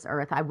leave this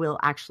earth, I will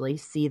actually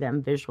see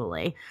them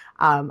visually.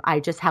 I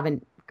just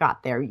haven't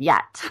got there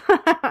yet.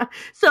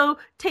 So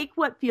take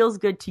what feels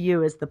good to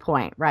you is the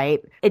point,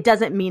 right? It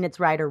doesn't mean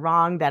it's right or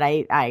wrong that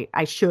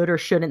I should or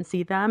shouldn't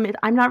see them.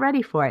 I'm not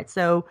ready for it.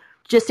 So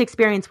just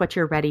experience what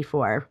you're ready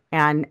for,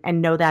 and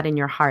know that in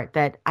your heart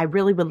that I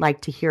really would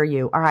like to hear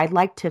you, or I'd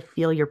like to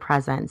feel your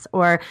presence,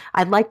 or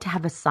I'd like to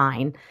have a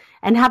sign,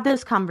 and have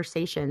those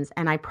conversations.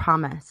 And I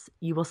promise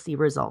you will see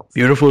results.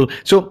 Beautiful.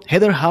 So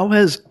Heather, how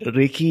has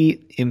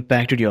Reiki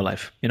impacted your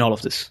life in all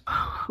of this?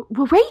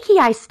 Well, Reiki,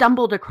 I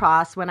stumbled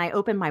across when I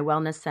opened my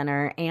wellness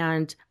center,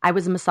 and I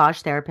was a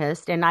massage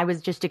therapist, and I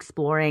was just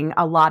exploring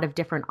a lot of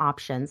different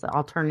options,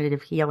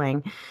 alternative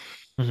healing.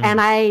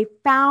 And I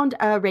found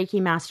a Reiki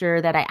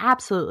master that I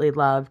absolutely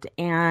loved.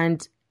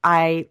 And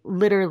I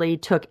literally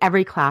took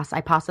every class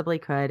I possibly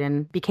could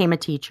and became a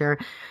teacher.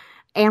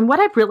 And what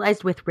I've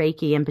realized with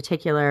Reiki in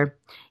particular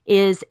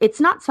is it's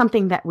not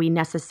something that we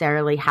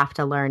necessarily have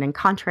to learn. And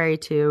contrary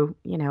to,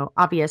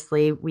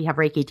 obviously we have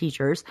Reiki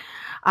teachers,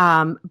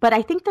 but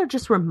I think they're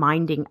just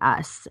reminding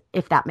us,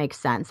 if that makes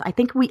sense. I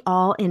think we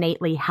all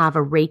innately have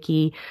a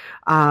Reiki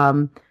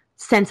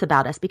sense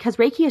about us, because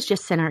Reiki is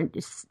just centered,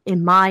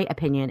 in my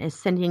opinion, is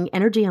sending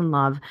energy and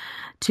love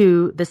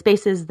to the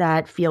spaces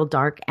that feel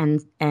dark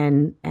and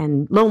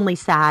lonely,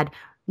 sad,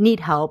 need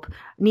help,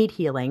 need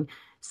healing.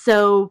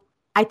 So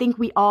I think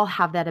we all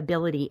have that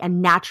ability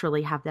and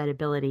naturally have that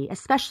ability,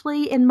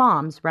 especially in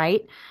moms,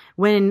 right?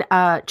 When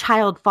a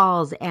child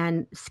falls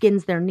and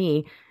skins their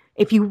knee,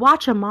 if you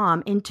watch a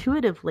mom,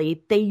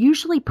 intuitively, they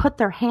usually put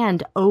their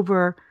hand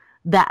over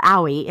the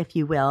owie, if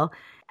you will.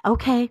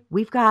 Okay,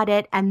 we've got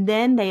it. And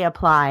then they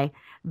apply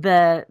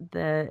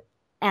the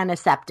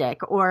antiseptic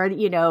or,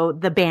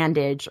 the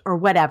bandage or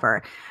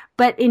whatever.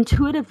 But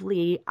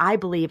intuitively, I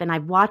believe, and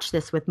I've watched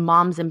this with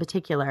moms in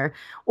particular,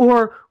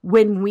 or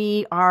when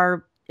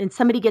and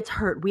somebody gets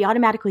hurt, we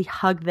automatically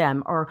hug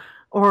them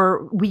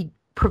or we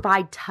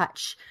provide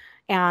touch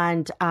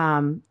and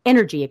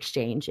energy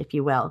exchange, if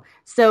you will.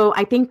 So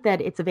I think that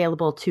it's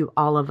available to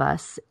all of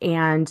us.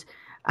 And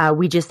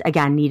we just,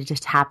 again, need to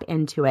tap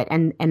into it.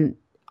 And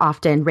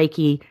often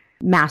Reiki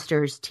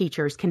masters,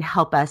 teachers can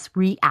help us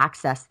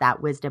re-access that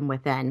wisdom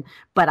within.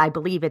 But I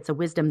believe it's a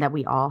wisdom that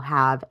we all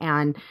have.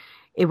 And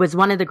it was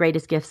one of the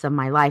greatest gifts of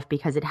my life,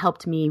 because it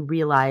helped me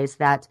realize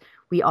that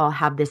we all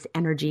have this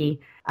energy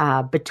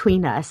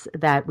between us,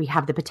 that we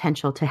have the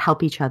potential to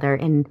help each other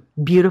in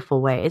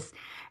beautiful ways.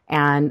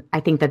 And I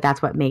think that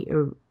that's what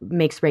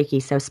makes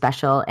Reiki so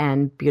special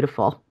and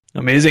beautiful.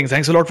 Amazing.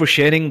 Thanks a lot for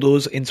sharing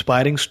those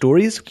inspiring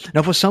stories.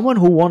 Now, for someone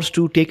who wants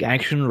to take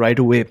action right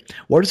away,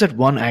 what is that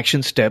one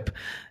action step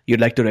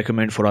you'd like to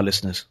recommend for our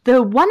listeners?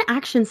 The one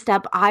action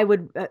step I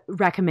would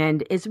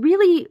recommend is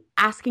really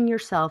asking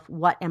yourself,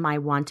 what am I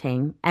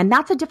wanting? And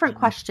that's a different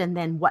question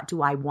than what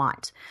do I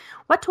want?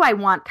 What do I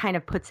want kind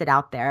of puts it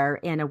out there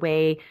in a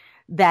way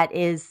that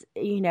is,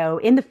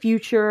 in the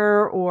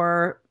future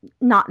or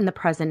not in the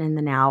present, in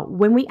the now.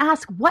 When we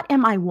ask, what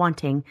am I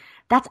wanting?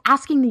 That's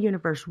asking the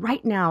universe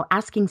right now,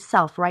 asking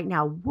self right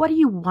now, what are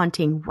you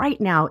wanting right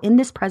now in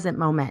this present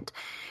moment?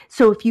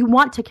 So if you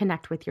want to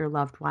connect with your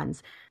loved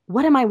ones,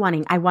 what am I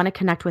wanting? I want to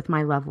connect with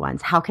my loved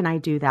ones. How can I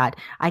do that?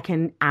 I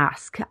can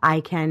ask.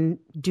 I can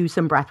do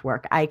some breath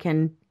work. I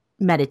can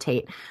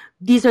meditate.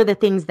 These are the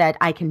things that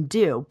I can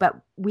do. But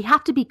we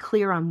have to be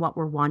clear on what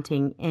we're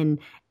wanting in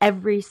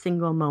every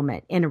single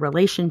moment, in a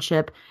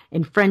relationship,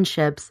 in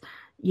friendships,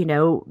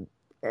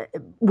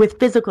 with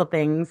physical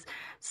things.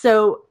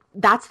 So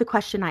that's the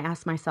question I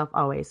ask myself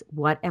always.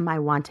 What am I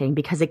wanting?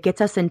 Because it gets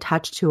us in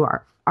touch to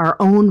our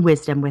own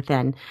wisdom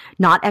within,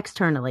 not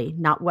externally,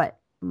 not what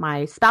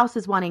my spouse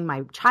is wanting,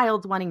 my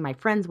child's wanting, my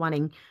friend's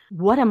wanting.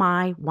 What am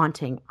I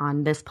wanting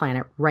on this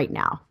planet right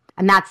now?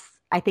 And that's,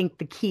 I think,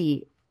 the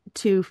key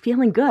to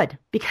feeling good,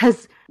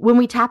 because when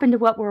we tap into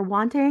what we're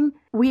wanting,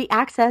 we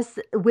access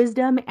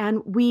wisdom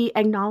and we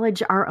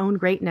acknowledge our own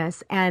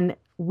greatness, and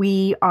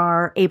we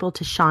are able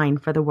to shine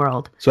for the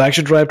world. So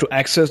Action Tribe, to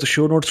access the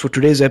show notes for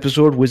today's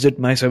episode, visit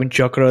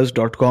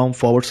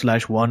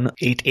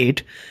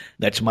my7chakras.com/188.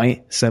 That's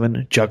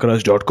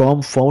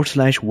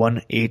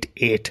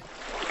my7chakras.com/188.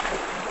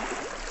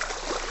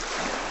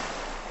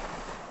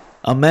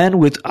 A man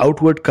with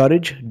outward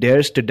courage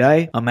dares to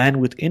die. A man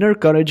with inner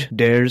courage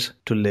dares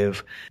to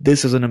live.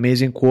 This is an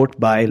amazing quote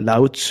by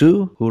Lao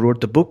Tzu, who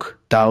wrote the book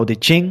Tao Te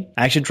Ching.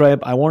 Action Tribe,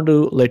 I want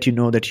to let you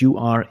know that you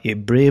are a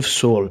brave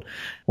soul.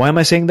 Why am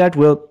I saying that?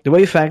 Well, the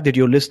very fact that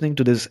you're listening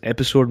to this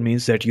episode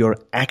means that you're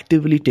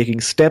actively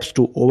taking steps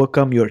to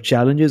overcome your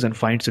challenges and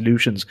find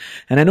solutions.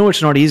 And I know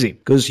it's not easy,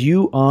 because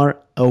you are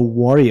a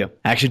warrior,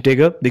 action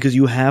taker, because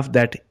you have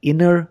that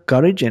inner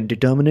courage and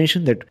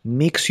determination that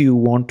makes you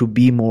want to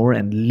be more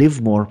and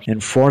live more.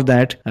 And for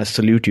that, I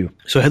salute you.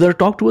 So Heather,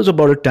 talk to us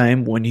about a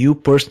time when you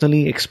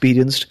personally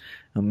experienced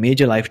a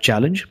major life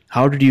challenge.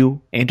 How did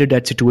you enter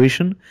that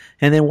situation?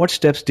 And then what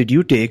steps did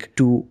you take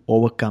to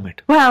overcome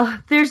it? Well,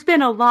 there's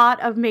been a lot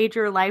of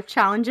major life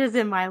challenges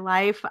in my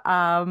life.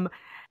 The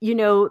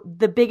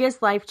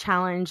biggest life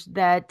challenge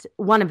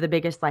one of the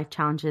biggest life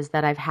challenges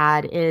that I've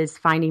had is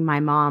finding my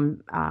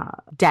mom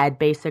dead,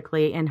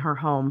 basically, in her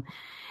home.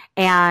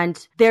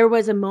 And there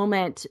was a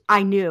moment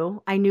I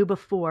knew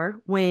before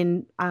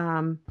when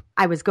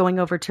I was going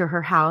over to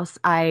her house.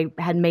 I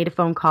had made a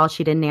phone call.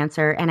 She didn't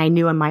answer. And I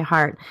knew in my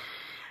heart,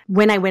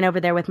 when I went over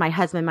there with my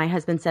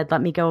husband said,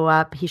 let me go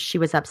up. She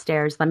was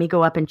upstairs. Let me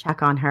go up and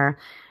check on her.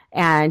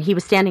 And he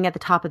was standing at the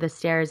top of the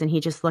stairs, and he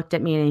just looked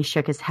at me and he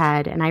shook his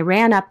head. And I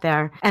ran up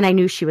there and I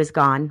knew she was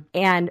gone.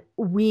 And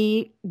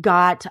we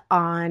got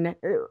on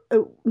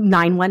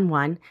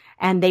 911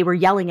 and they were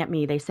yelling at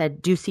me. They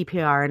said, do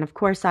CPR. And of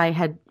course I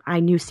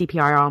knew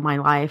CPR all my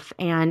life,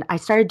 and I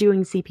started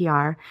doing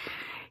CPR.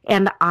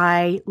 And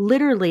I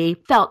literally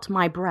felt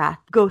my breath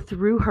go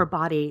through her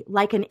body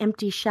like an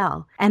empty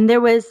shell. And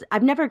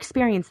I've never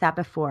experienced that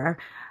before.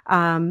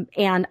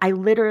 And I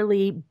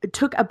literally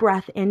took a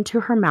breath into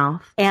her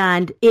mouth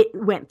and it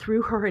went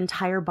through her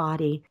entire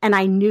body. And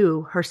I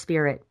knew her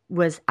spirit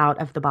was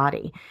out of the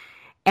body.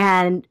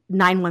 And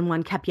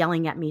 911 kept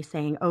yelling at me,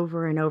 saying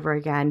over and over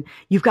again,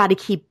 you've got to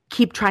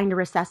keep trying to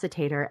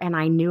resuscitate her. And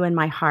I knew in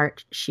my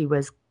heart she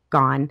was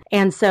gone.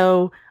 And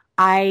so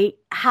I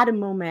had a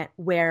moment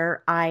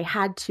where I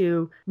had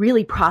to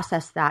really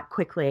process that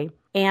quickly.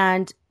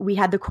 And we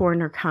had the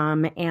coroner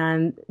come,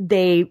 and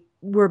they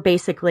were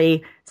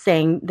basically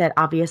saying that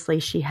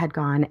obviously she had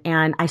gone.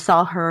 And I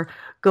saw her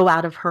go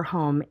out of her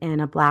home in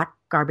a black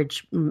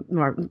garbage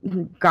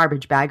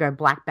bag, or a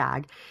black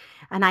bag.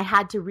 And I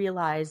had to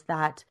realize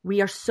that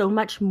we are so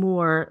much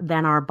more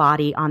than our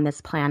body on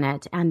this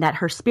planet, and that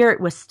her spirit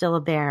was still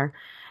there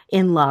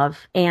in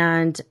love,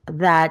 and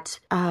that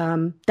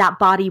that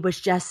body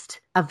was just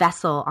a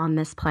vessel on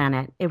this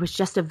planet. It was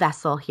just a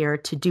vessel here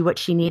to do what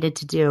she needed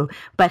to do,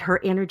 but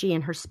her energy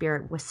and her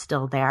spirit was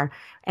still there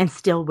and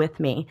still with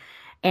me.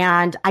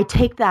 And I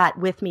take that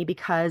with me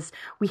because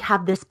we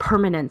have this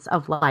permanence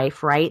of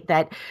life, right?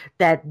 That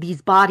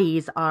these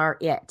bodies are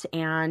it,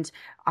 and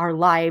our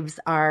lives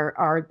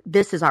are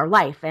this is our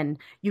life, and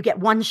you get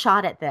one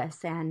shot at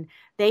this. And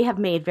they have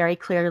made very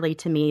clearly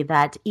to me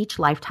that each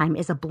lifetime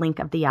is a blink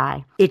of the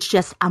eye. It's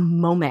just a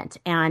moment.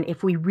 And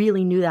if we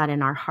really knew that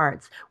in our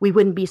hearts, we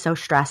wouldn't be so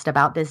stressed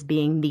about this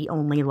being the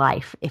only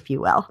life, if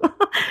you will.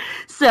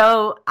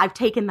 So I've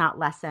taken that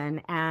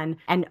lesson and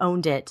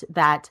owned it,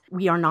 that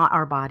we are not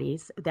our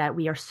bodies, that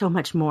we are so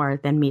much more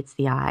than meets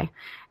the eye.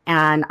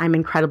 And I'm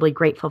incredibly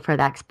grateful for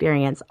that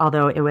experience,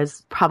 although it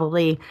was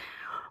probably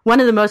one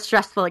of the most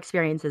stressful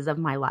experiences of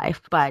my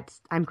life, but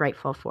I'm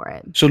grateful for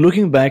it. So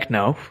looking back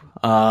now,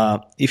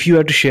 if you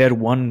had to share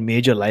one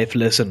major life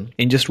lesson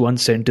in just one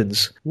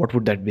sentence, what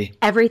would that be?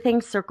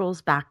 Everything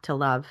circles back to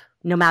love.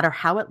 No matter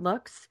how it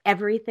looks,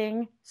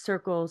 everything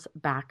circles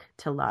back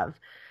to love.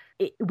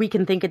 We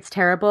can think it's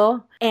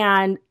terrible,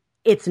 and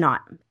it's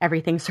not.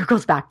 Everything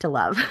circles back to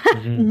love.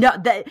 Mm-hmm. No,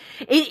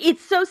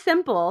 it's so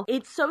simple.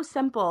 It's so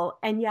simple,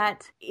 and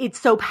yet it's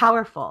so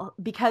powerful,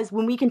 because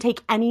when we can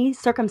take any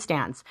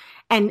circumstance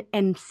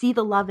and see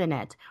the love in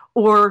it,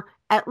 or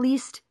at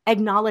least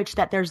acknowledge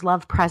that there's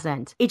love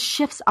present, it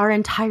shifts our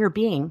entire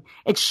being.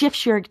 It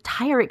shifts your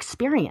entire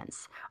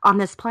experience on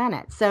this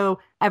planet. So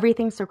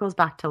everything circles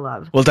back to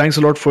love. Well, thanks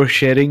a lot for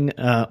sharing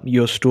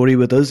your story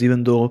with us,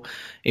 even though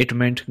it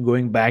meant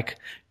going back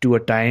to a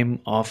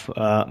time of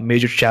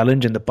major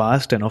challenge in the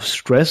past and of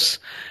stress.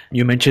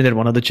 You mentioned that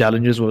one of the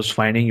challenges was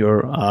finding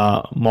your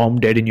mom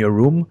dead in your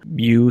room.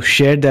 You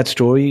shared that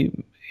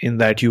story in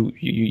that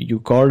you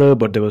called her,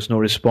 but there was no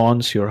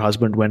response. Your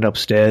husband went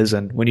upstairs,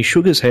 and when he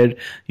shook his head,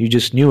 you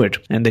just knew it.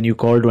 And then you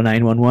called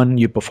 911,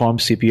 you performed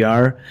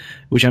CPR,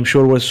 which I'm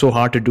sure was so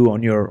hard to do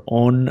on your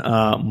own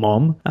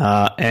mom.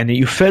 And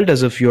you felt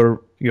as if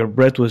your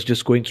breath was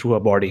just going through her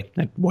body.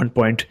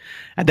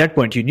 At that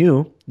point, you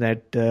knew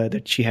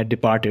that she had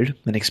departed,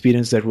 an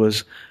experience that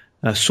was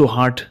so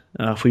hard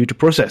for you to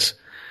process.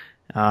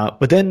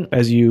 But then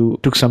as you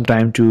took some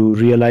time to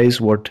realize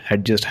what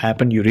had just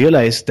happened, you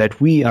realized that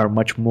we are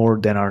much more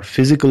than our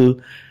physical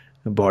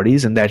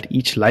bodies, and that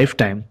each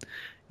lifetime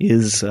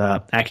is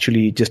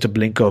actually just a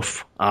blink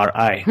of our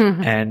eye.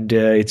 And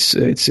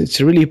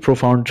it's really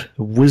profound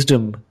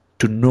wisdom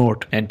to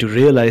note and to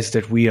realize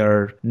that we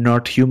are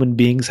not human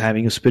beings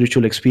having a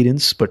spiritual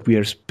experience, but we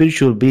are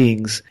spiritual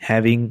beings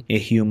having a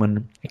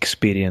human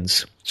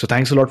experience. So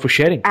thanks a lot for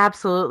sharing.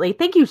 Absolutely.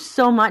 Thank you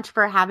so much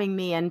for having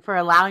me and for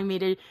allowing me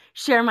to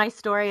share my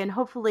story and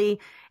hopefully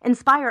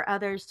inspire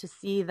others to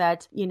see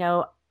that,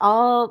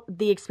 all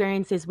the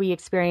experiences we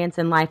experience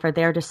in life are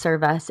there to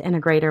serve us in a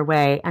greater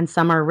way. And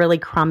some are really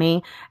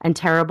crummy and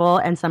terrible,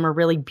 and some are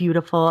really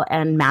beautiful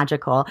and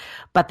magical,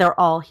 but they're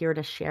all here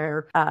to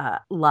share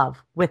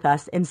love with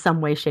us in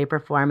some way, shape, or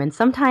form. And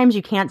sometimes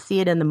you can't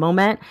see it in the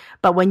moment,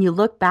 but when you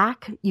look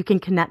back, you can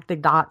connect the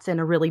dots in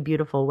a really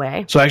beautiful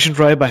way. So Action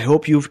Tribe, I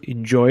hope you've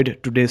enjoyed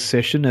today's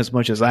session as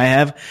much as I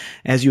have.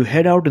 As you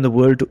head out in the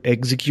world to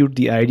execute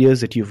the ideas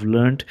that you've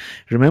learned,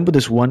 remember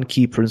this one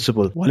key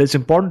principle. While it's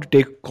important to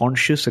take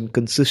conscious and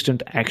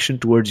consistent action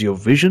towards your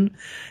vision,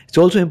 it's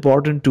also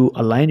important to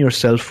align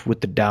yourself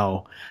with the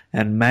Tao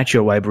and match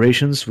your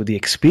vibrations with the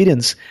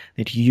experience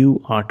that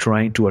you are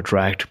trying to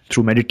attract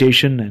through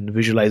meditation and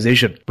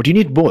visualization. But you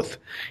need both.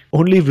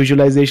 Only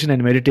visualization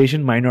and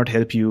meditation might not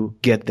help you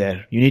get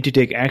there. You need to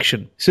take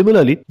action.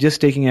 Similarly,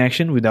 just taking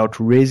action without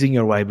raising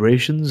your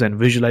vibrations and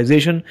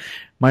visualization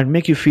might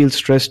make you feel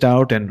stressed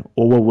out and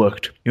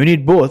overworked. You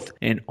need both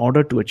in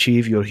order to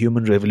achieve your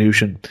human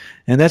revolution.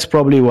 And that's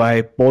probably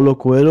why Paulo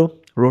Coelho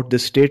wrote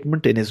this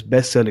statement in his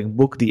best-selling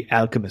book, The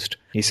Alchemist.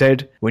 He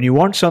said, when you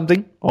want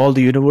something, all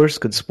the universe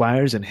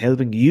conspires in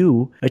helping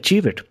you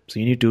achieve it.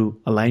 So you need to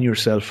align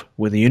yourself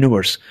with the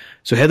universe.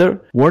 So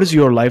Heather, what is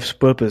your life's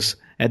purpose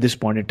at this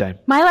point in time?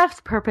 My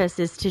life's purpose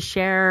is to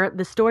share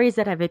the stories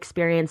that I've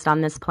experienced on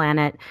this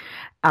planet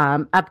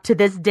up to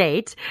this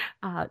date,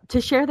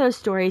 to share those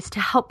stories, to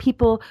help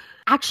people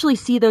actually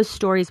see those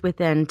stories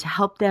within, to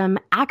help them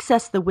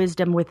access the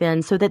wisdom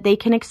within so that they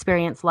can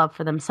experience love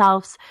for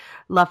themselves,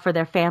 love for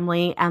their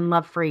family, and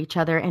love for each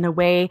other in a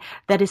way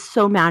that is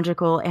so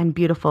magical and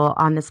beautiful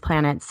on this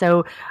planet.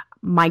 So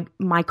my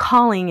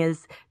calling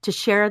is to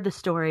share the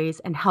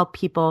stories and help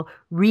people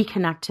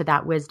reconnect to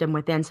that wisdom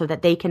within so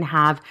that they can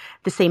have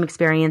the same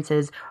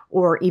experiences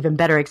or even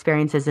better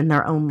experiences in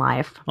their own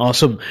life.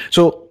 Awesome.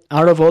 So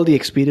out of all the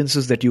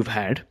experiences that you've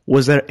had,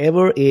 was there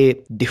ever a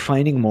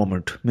defining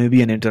moment,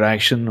 maybe an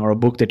interaction or a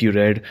book that you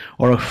read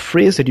or a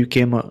phrase that you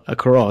came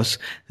across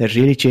that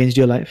really changed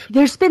your life?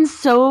 There's been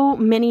so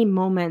many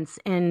moments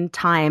in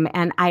time,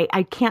 and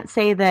I can't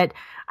say that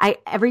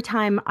every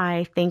time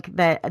I think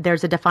that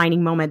there's a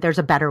defining moment, there's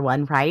a better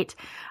one, right?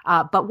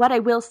 But what I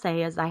will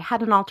say is I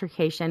had an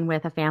altercation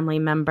with a family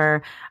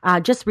member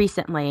just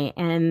recently,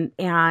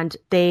 and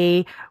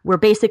they were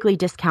basically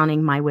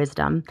discounting my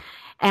wisdom.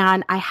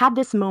 And I had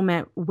this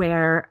moment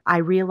where I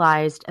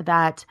realized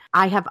that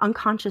I have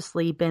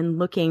unconsciously been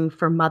looking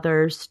for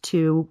mothers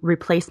to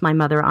replace my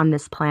mother on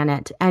this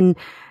planet. And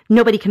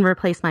nobody can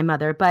replace my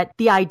mother, but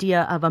the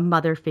idea of a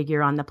mother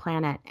figure on the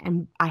planet.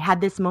 And I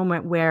had this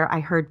moment where I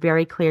heard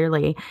very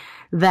clearly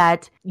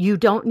that you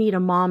don't need a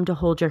mom to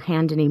hold your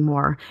hand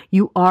anymore.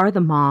 You are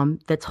the mom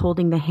that's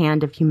holding the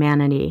hand of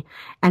humanity.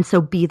 And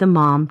so be the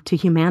mom to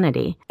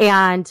humanity.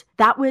 And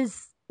that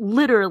was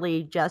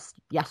literally just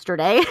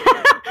yesterday.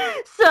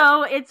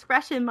 So it's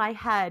fresh in my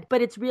head,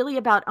 but it's really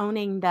about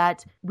owning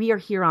that we are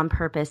here on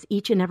purpose,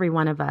 each and every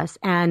one of us.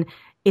 And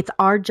it's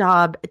our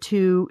job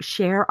to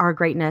share our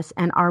greatness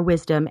and our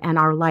wisdom and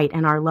our light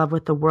and our love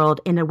with the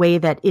world in a way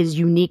that is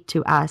unique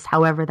to us,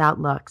 however that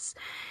looks.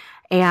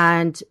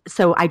 And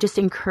so I just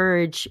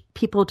encourage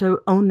people to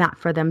own that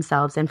for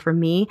themselves. And for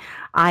me,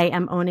 I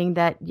am owning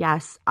that,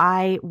 yes,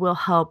 I will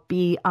help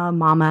be a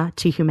mama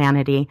to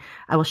humanity.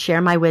 I will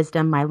share my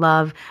wisdom, my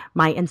love,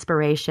 my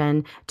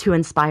inspiration to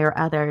inspire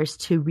others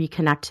to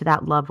reconnect to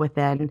that love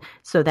within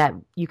so that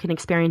you can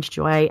experience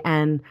joy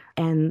and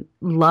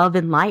love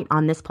and light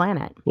on this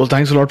planet. Well,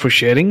 thanks a lot for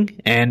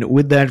sharing. And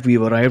with that,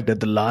 we've arrived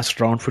at the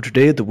last round for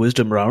today, the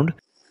wisdom round.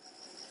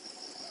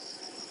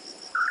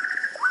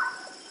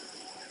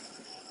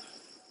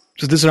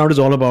 So this round is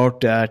all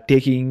about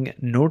taking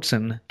notes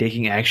and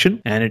taking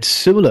action, and it's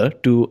similar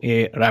to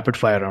a rapid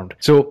fire round.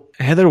 So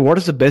Heather, what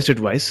is the best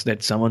advice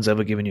that someone's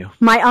ever given you?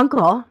 My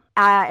uncle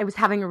I was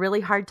having a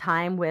really hard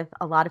time with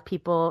a lot of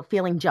people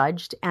feeling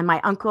judged. And my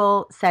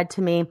uncle said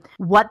to me,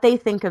 what they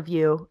think of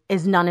you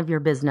is none of your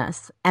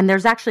business. And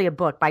there's actually a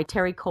book by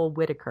Terry Cole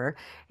Whitaker,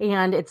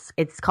 and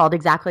it's called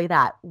exactly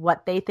that.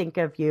 What they think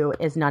of you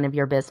is none of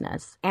your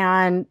business.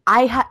 And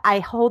I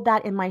hold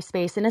that in my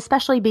space, and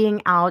especially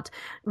being out,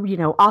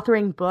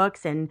 authoring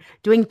books and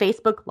doing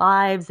Facebook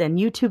Lives and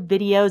YouTube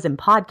videos and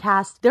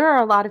podcasts. There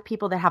are a lot of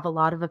people that have a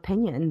lot of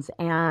opinions,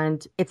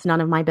 and it's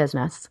none of my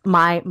business.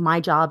 My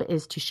job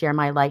is to share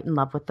my light and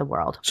love with the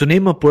world. So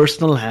name a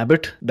personal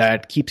habit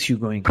that keeps you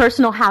going.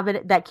 Personal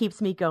habit that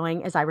keeps me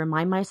going is I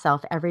remind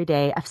myself every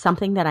day of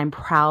something that I'm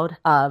proud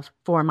of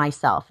for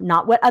myself,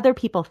 not what other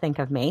people think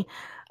of me,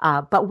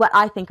 but what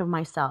I think of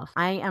myself.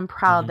 I am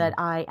proud that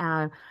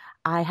I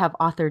have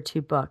authored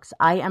 2 books.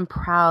 I am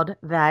proud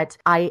that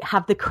I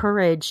have the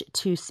courage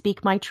to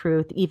speak my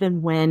truth,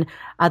 even when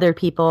other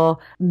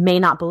people may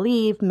not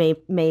believe, may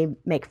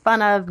make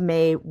fun of,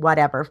 may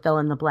whatever, fill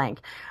in the blank.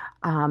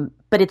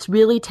 But it's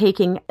really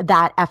taking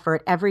that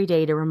effort every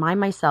day to remind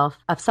myself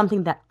of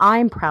something that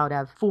I'm proud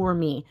of for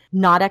me,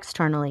 not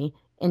externally,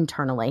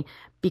 internally.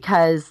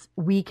 Because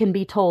we can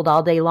be told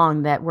all day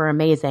long that we're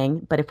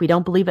amazing, but if we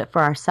don't believe it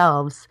for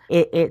ourselves,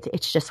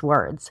 it's just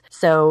words.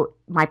 So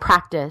my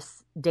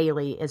practice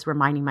daily is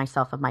reminding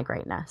myself of my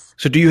greatness.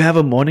 So do you have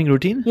a morning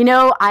routine?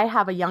 I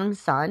have a young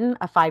son,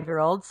 a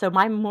 5-year-old, so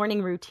my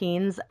morning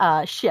routines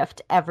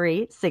shift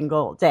every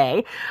single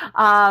day.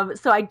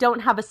 So I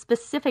don't have a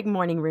specific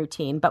morning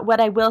routine, but what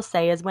I will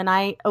say is when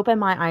I open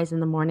my eyes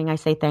in the morning, I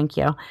say thank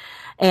you.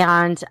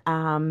 And,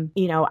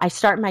 I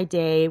start my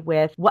day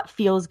with what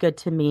feels good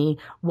to me,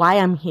 why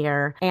I'm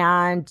here,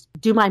 and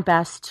do my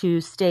best to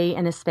stay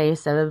in a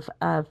space of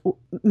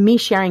me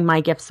sharing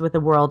my gifts with the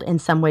world in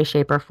some way,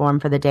 shape, or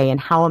form for the day. And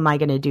how am I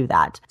going to do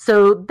that?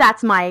 So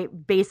that's my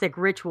basic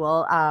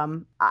ritual.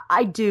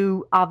 I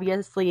do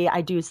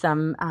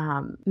some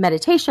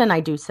meditation, I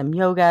do some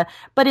yoga,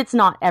 but it's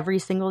not every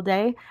single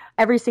day.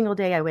 Every single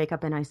day I wake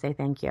up and I say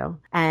thank you.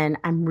 And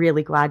I'm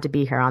really glad to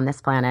be here on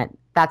this planet.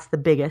 That's the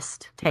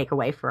biggest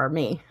takeaway for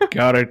me.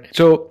 Got it.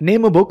 So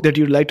name a book that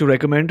you'd like to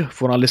recommend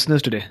for our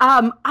listeners today.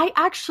 I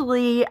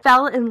actually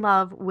fell in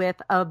love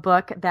with a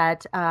book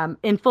that,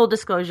 in full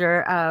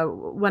disclosure,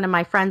 one of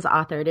my friends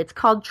authored. It's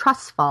called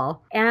Trust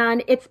Fall.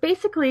 And it's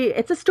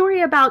a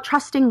story about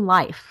trusting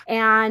life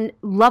and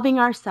loving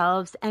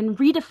ourselves and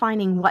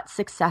redefining what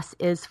success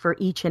is for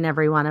each and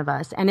every one of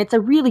us. And it's a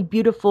really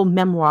beautiful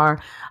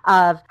memoir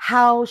of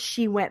how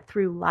she went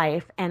through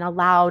life and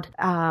allowed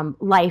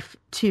life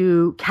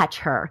to catch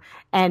her.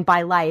 And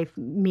by life,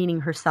 meaning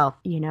herself,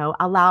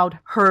 allowed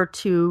her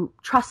to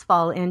trust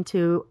fall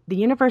into the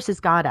universe has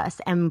got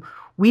us and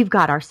we've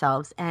got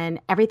ourselves and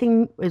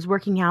everything is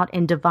working out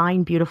in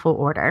divine, beautiful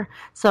order.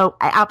 So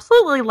I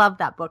absolutely love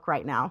that book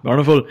right now.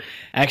 Wonderful.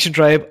 Action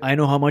Tribe, I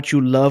know how much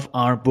you love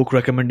our book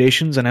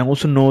recommendations, and I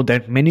also know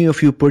that many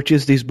of you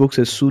purchase these books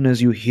as soon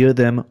as you hear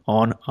them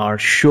on our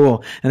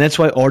show. And that's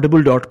why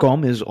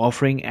Audible.com is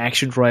offering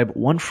Action Tribe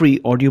one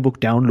free audiobook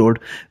download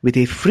with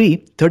a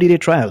free 30-day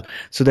trial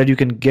so that you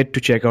can get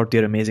to check out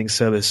their amazing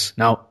service.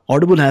 Now,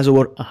 Audible has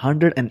over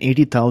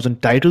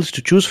 180,000 titles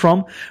to choose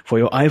from for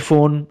your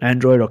iPhone,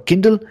 Android, or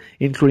Kindle,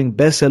 including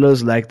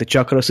bestsellers like The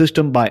Chakra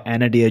System by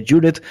Anna Dea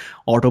Judith,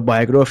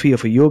 Autobiography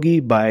of a Yogi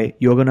by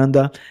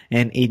Yogananda,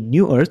 and A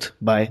New Earth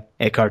by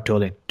Eckhart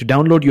Tolle. To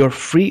download your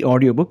free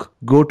audiobook,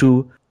 go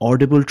to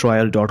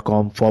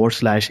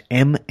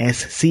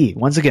audibletrial.com/MSC.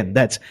 Once again,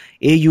 that's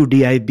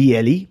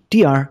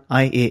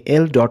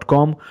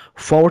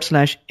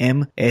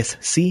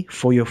audibletrial.com/MSC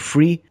for your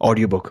free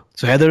audiobook.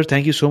 So Heather,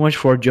 thank you so much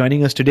for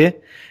joining us today.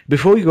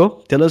 Before you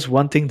go, tell us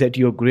one thing that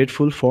you're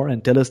grateful for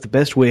and tell us the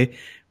best way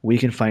we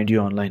can find you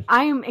online.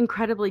 I am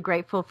incredibly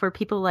grateful for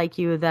people like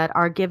you that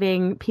are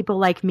giving people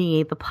like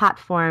me the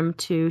platform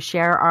to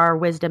share our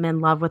wisdom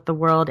and love with the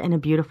world in a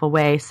beautiful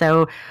way.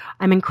 So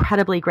I'm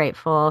incredibly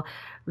grateful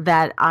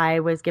that I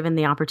was given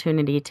the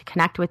opportunity to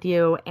connect with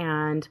you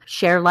and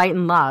share light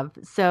and love.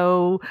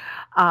 So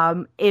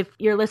if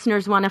your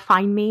listeners want to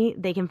find me,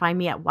 they can find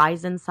me at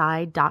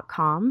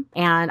wiseinside.com.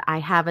 And I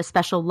have a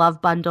special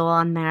love bundle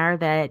on there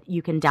that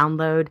you can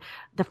download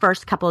the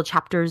first couple of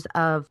chapters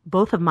of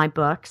both of my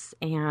books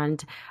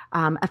and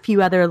a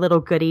few other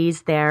little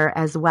goodies there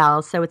as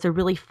well. So it's a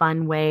really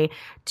fun way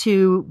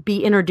to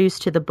be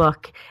introduced to the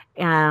book.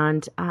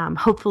 And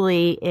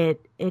hopefully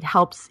it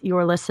helps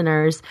your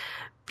listeners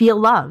feel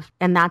love.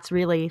 And that's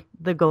really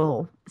the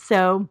goal.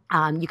 So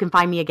you can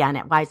find me again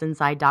at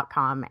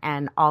wiseinside.com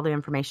and all the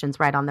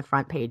information's right on the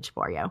front page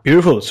for you.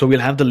 Beautiful. So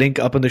we'll have the link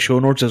up in the show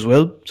notes as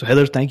well. So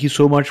Heather, thank you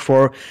so much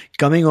for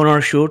coming on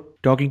our show,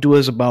 talking to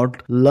us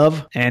about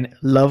love and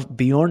love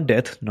beyond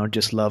death, not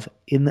just love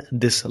in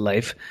this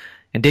life,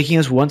 and taking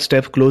us one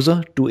step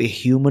closer to a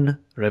human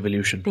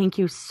revolution. Thank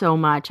you so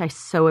much. I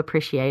so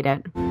appreciate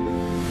it.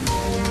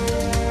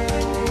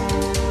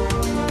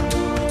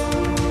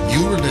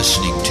 You are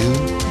listening to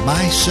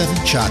My Seven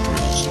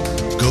Chakras.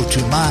 Go to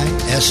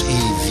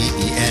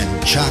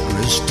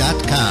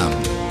mysevenchakras.com.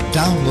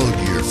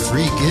 Download your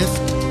free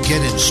gift,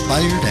 get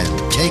inspired,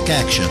 and take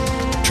action.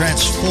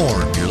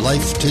 Transform your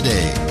life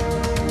today.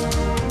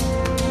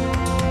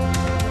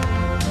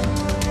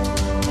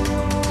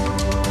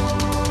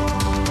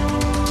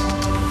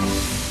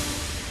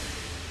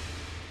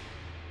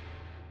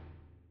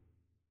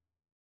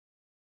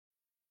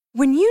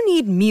 When you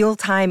need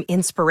mealtime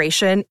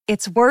inspiration,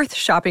 it's worth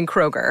shopping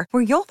Kroger,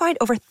 where you'll find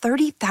over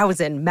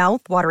 30,000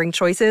 mouth-watering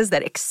choices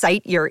that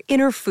excite your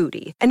inner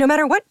foodie. And no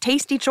matter what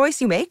tasty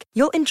choice you make,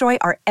 you'll enjoy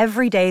our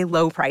everyday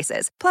low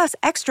prices, plus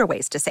extra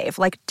ways to save,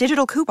 like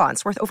digital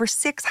coupons worth over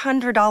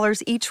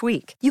 $600 each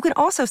week. You can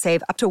also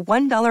save up to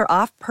 $1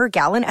 off per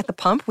gallon at the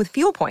pump with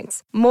fuel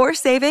points. More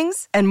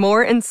savings and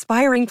more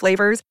inspiring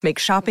flavors make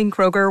shopping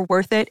Kroger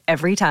worth it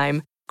every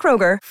time.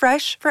 Kroger,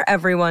 fresh for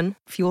everyone.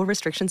 Fuel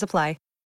restrictions apply.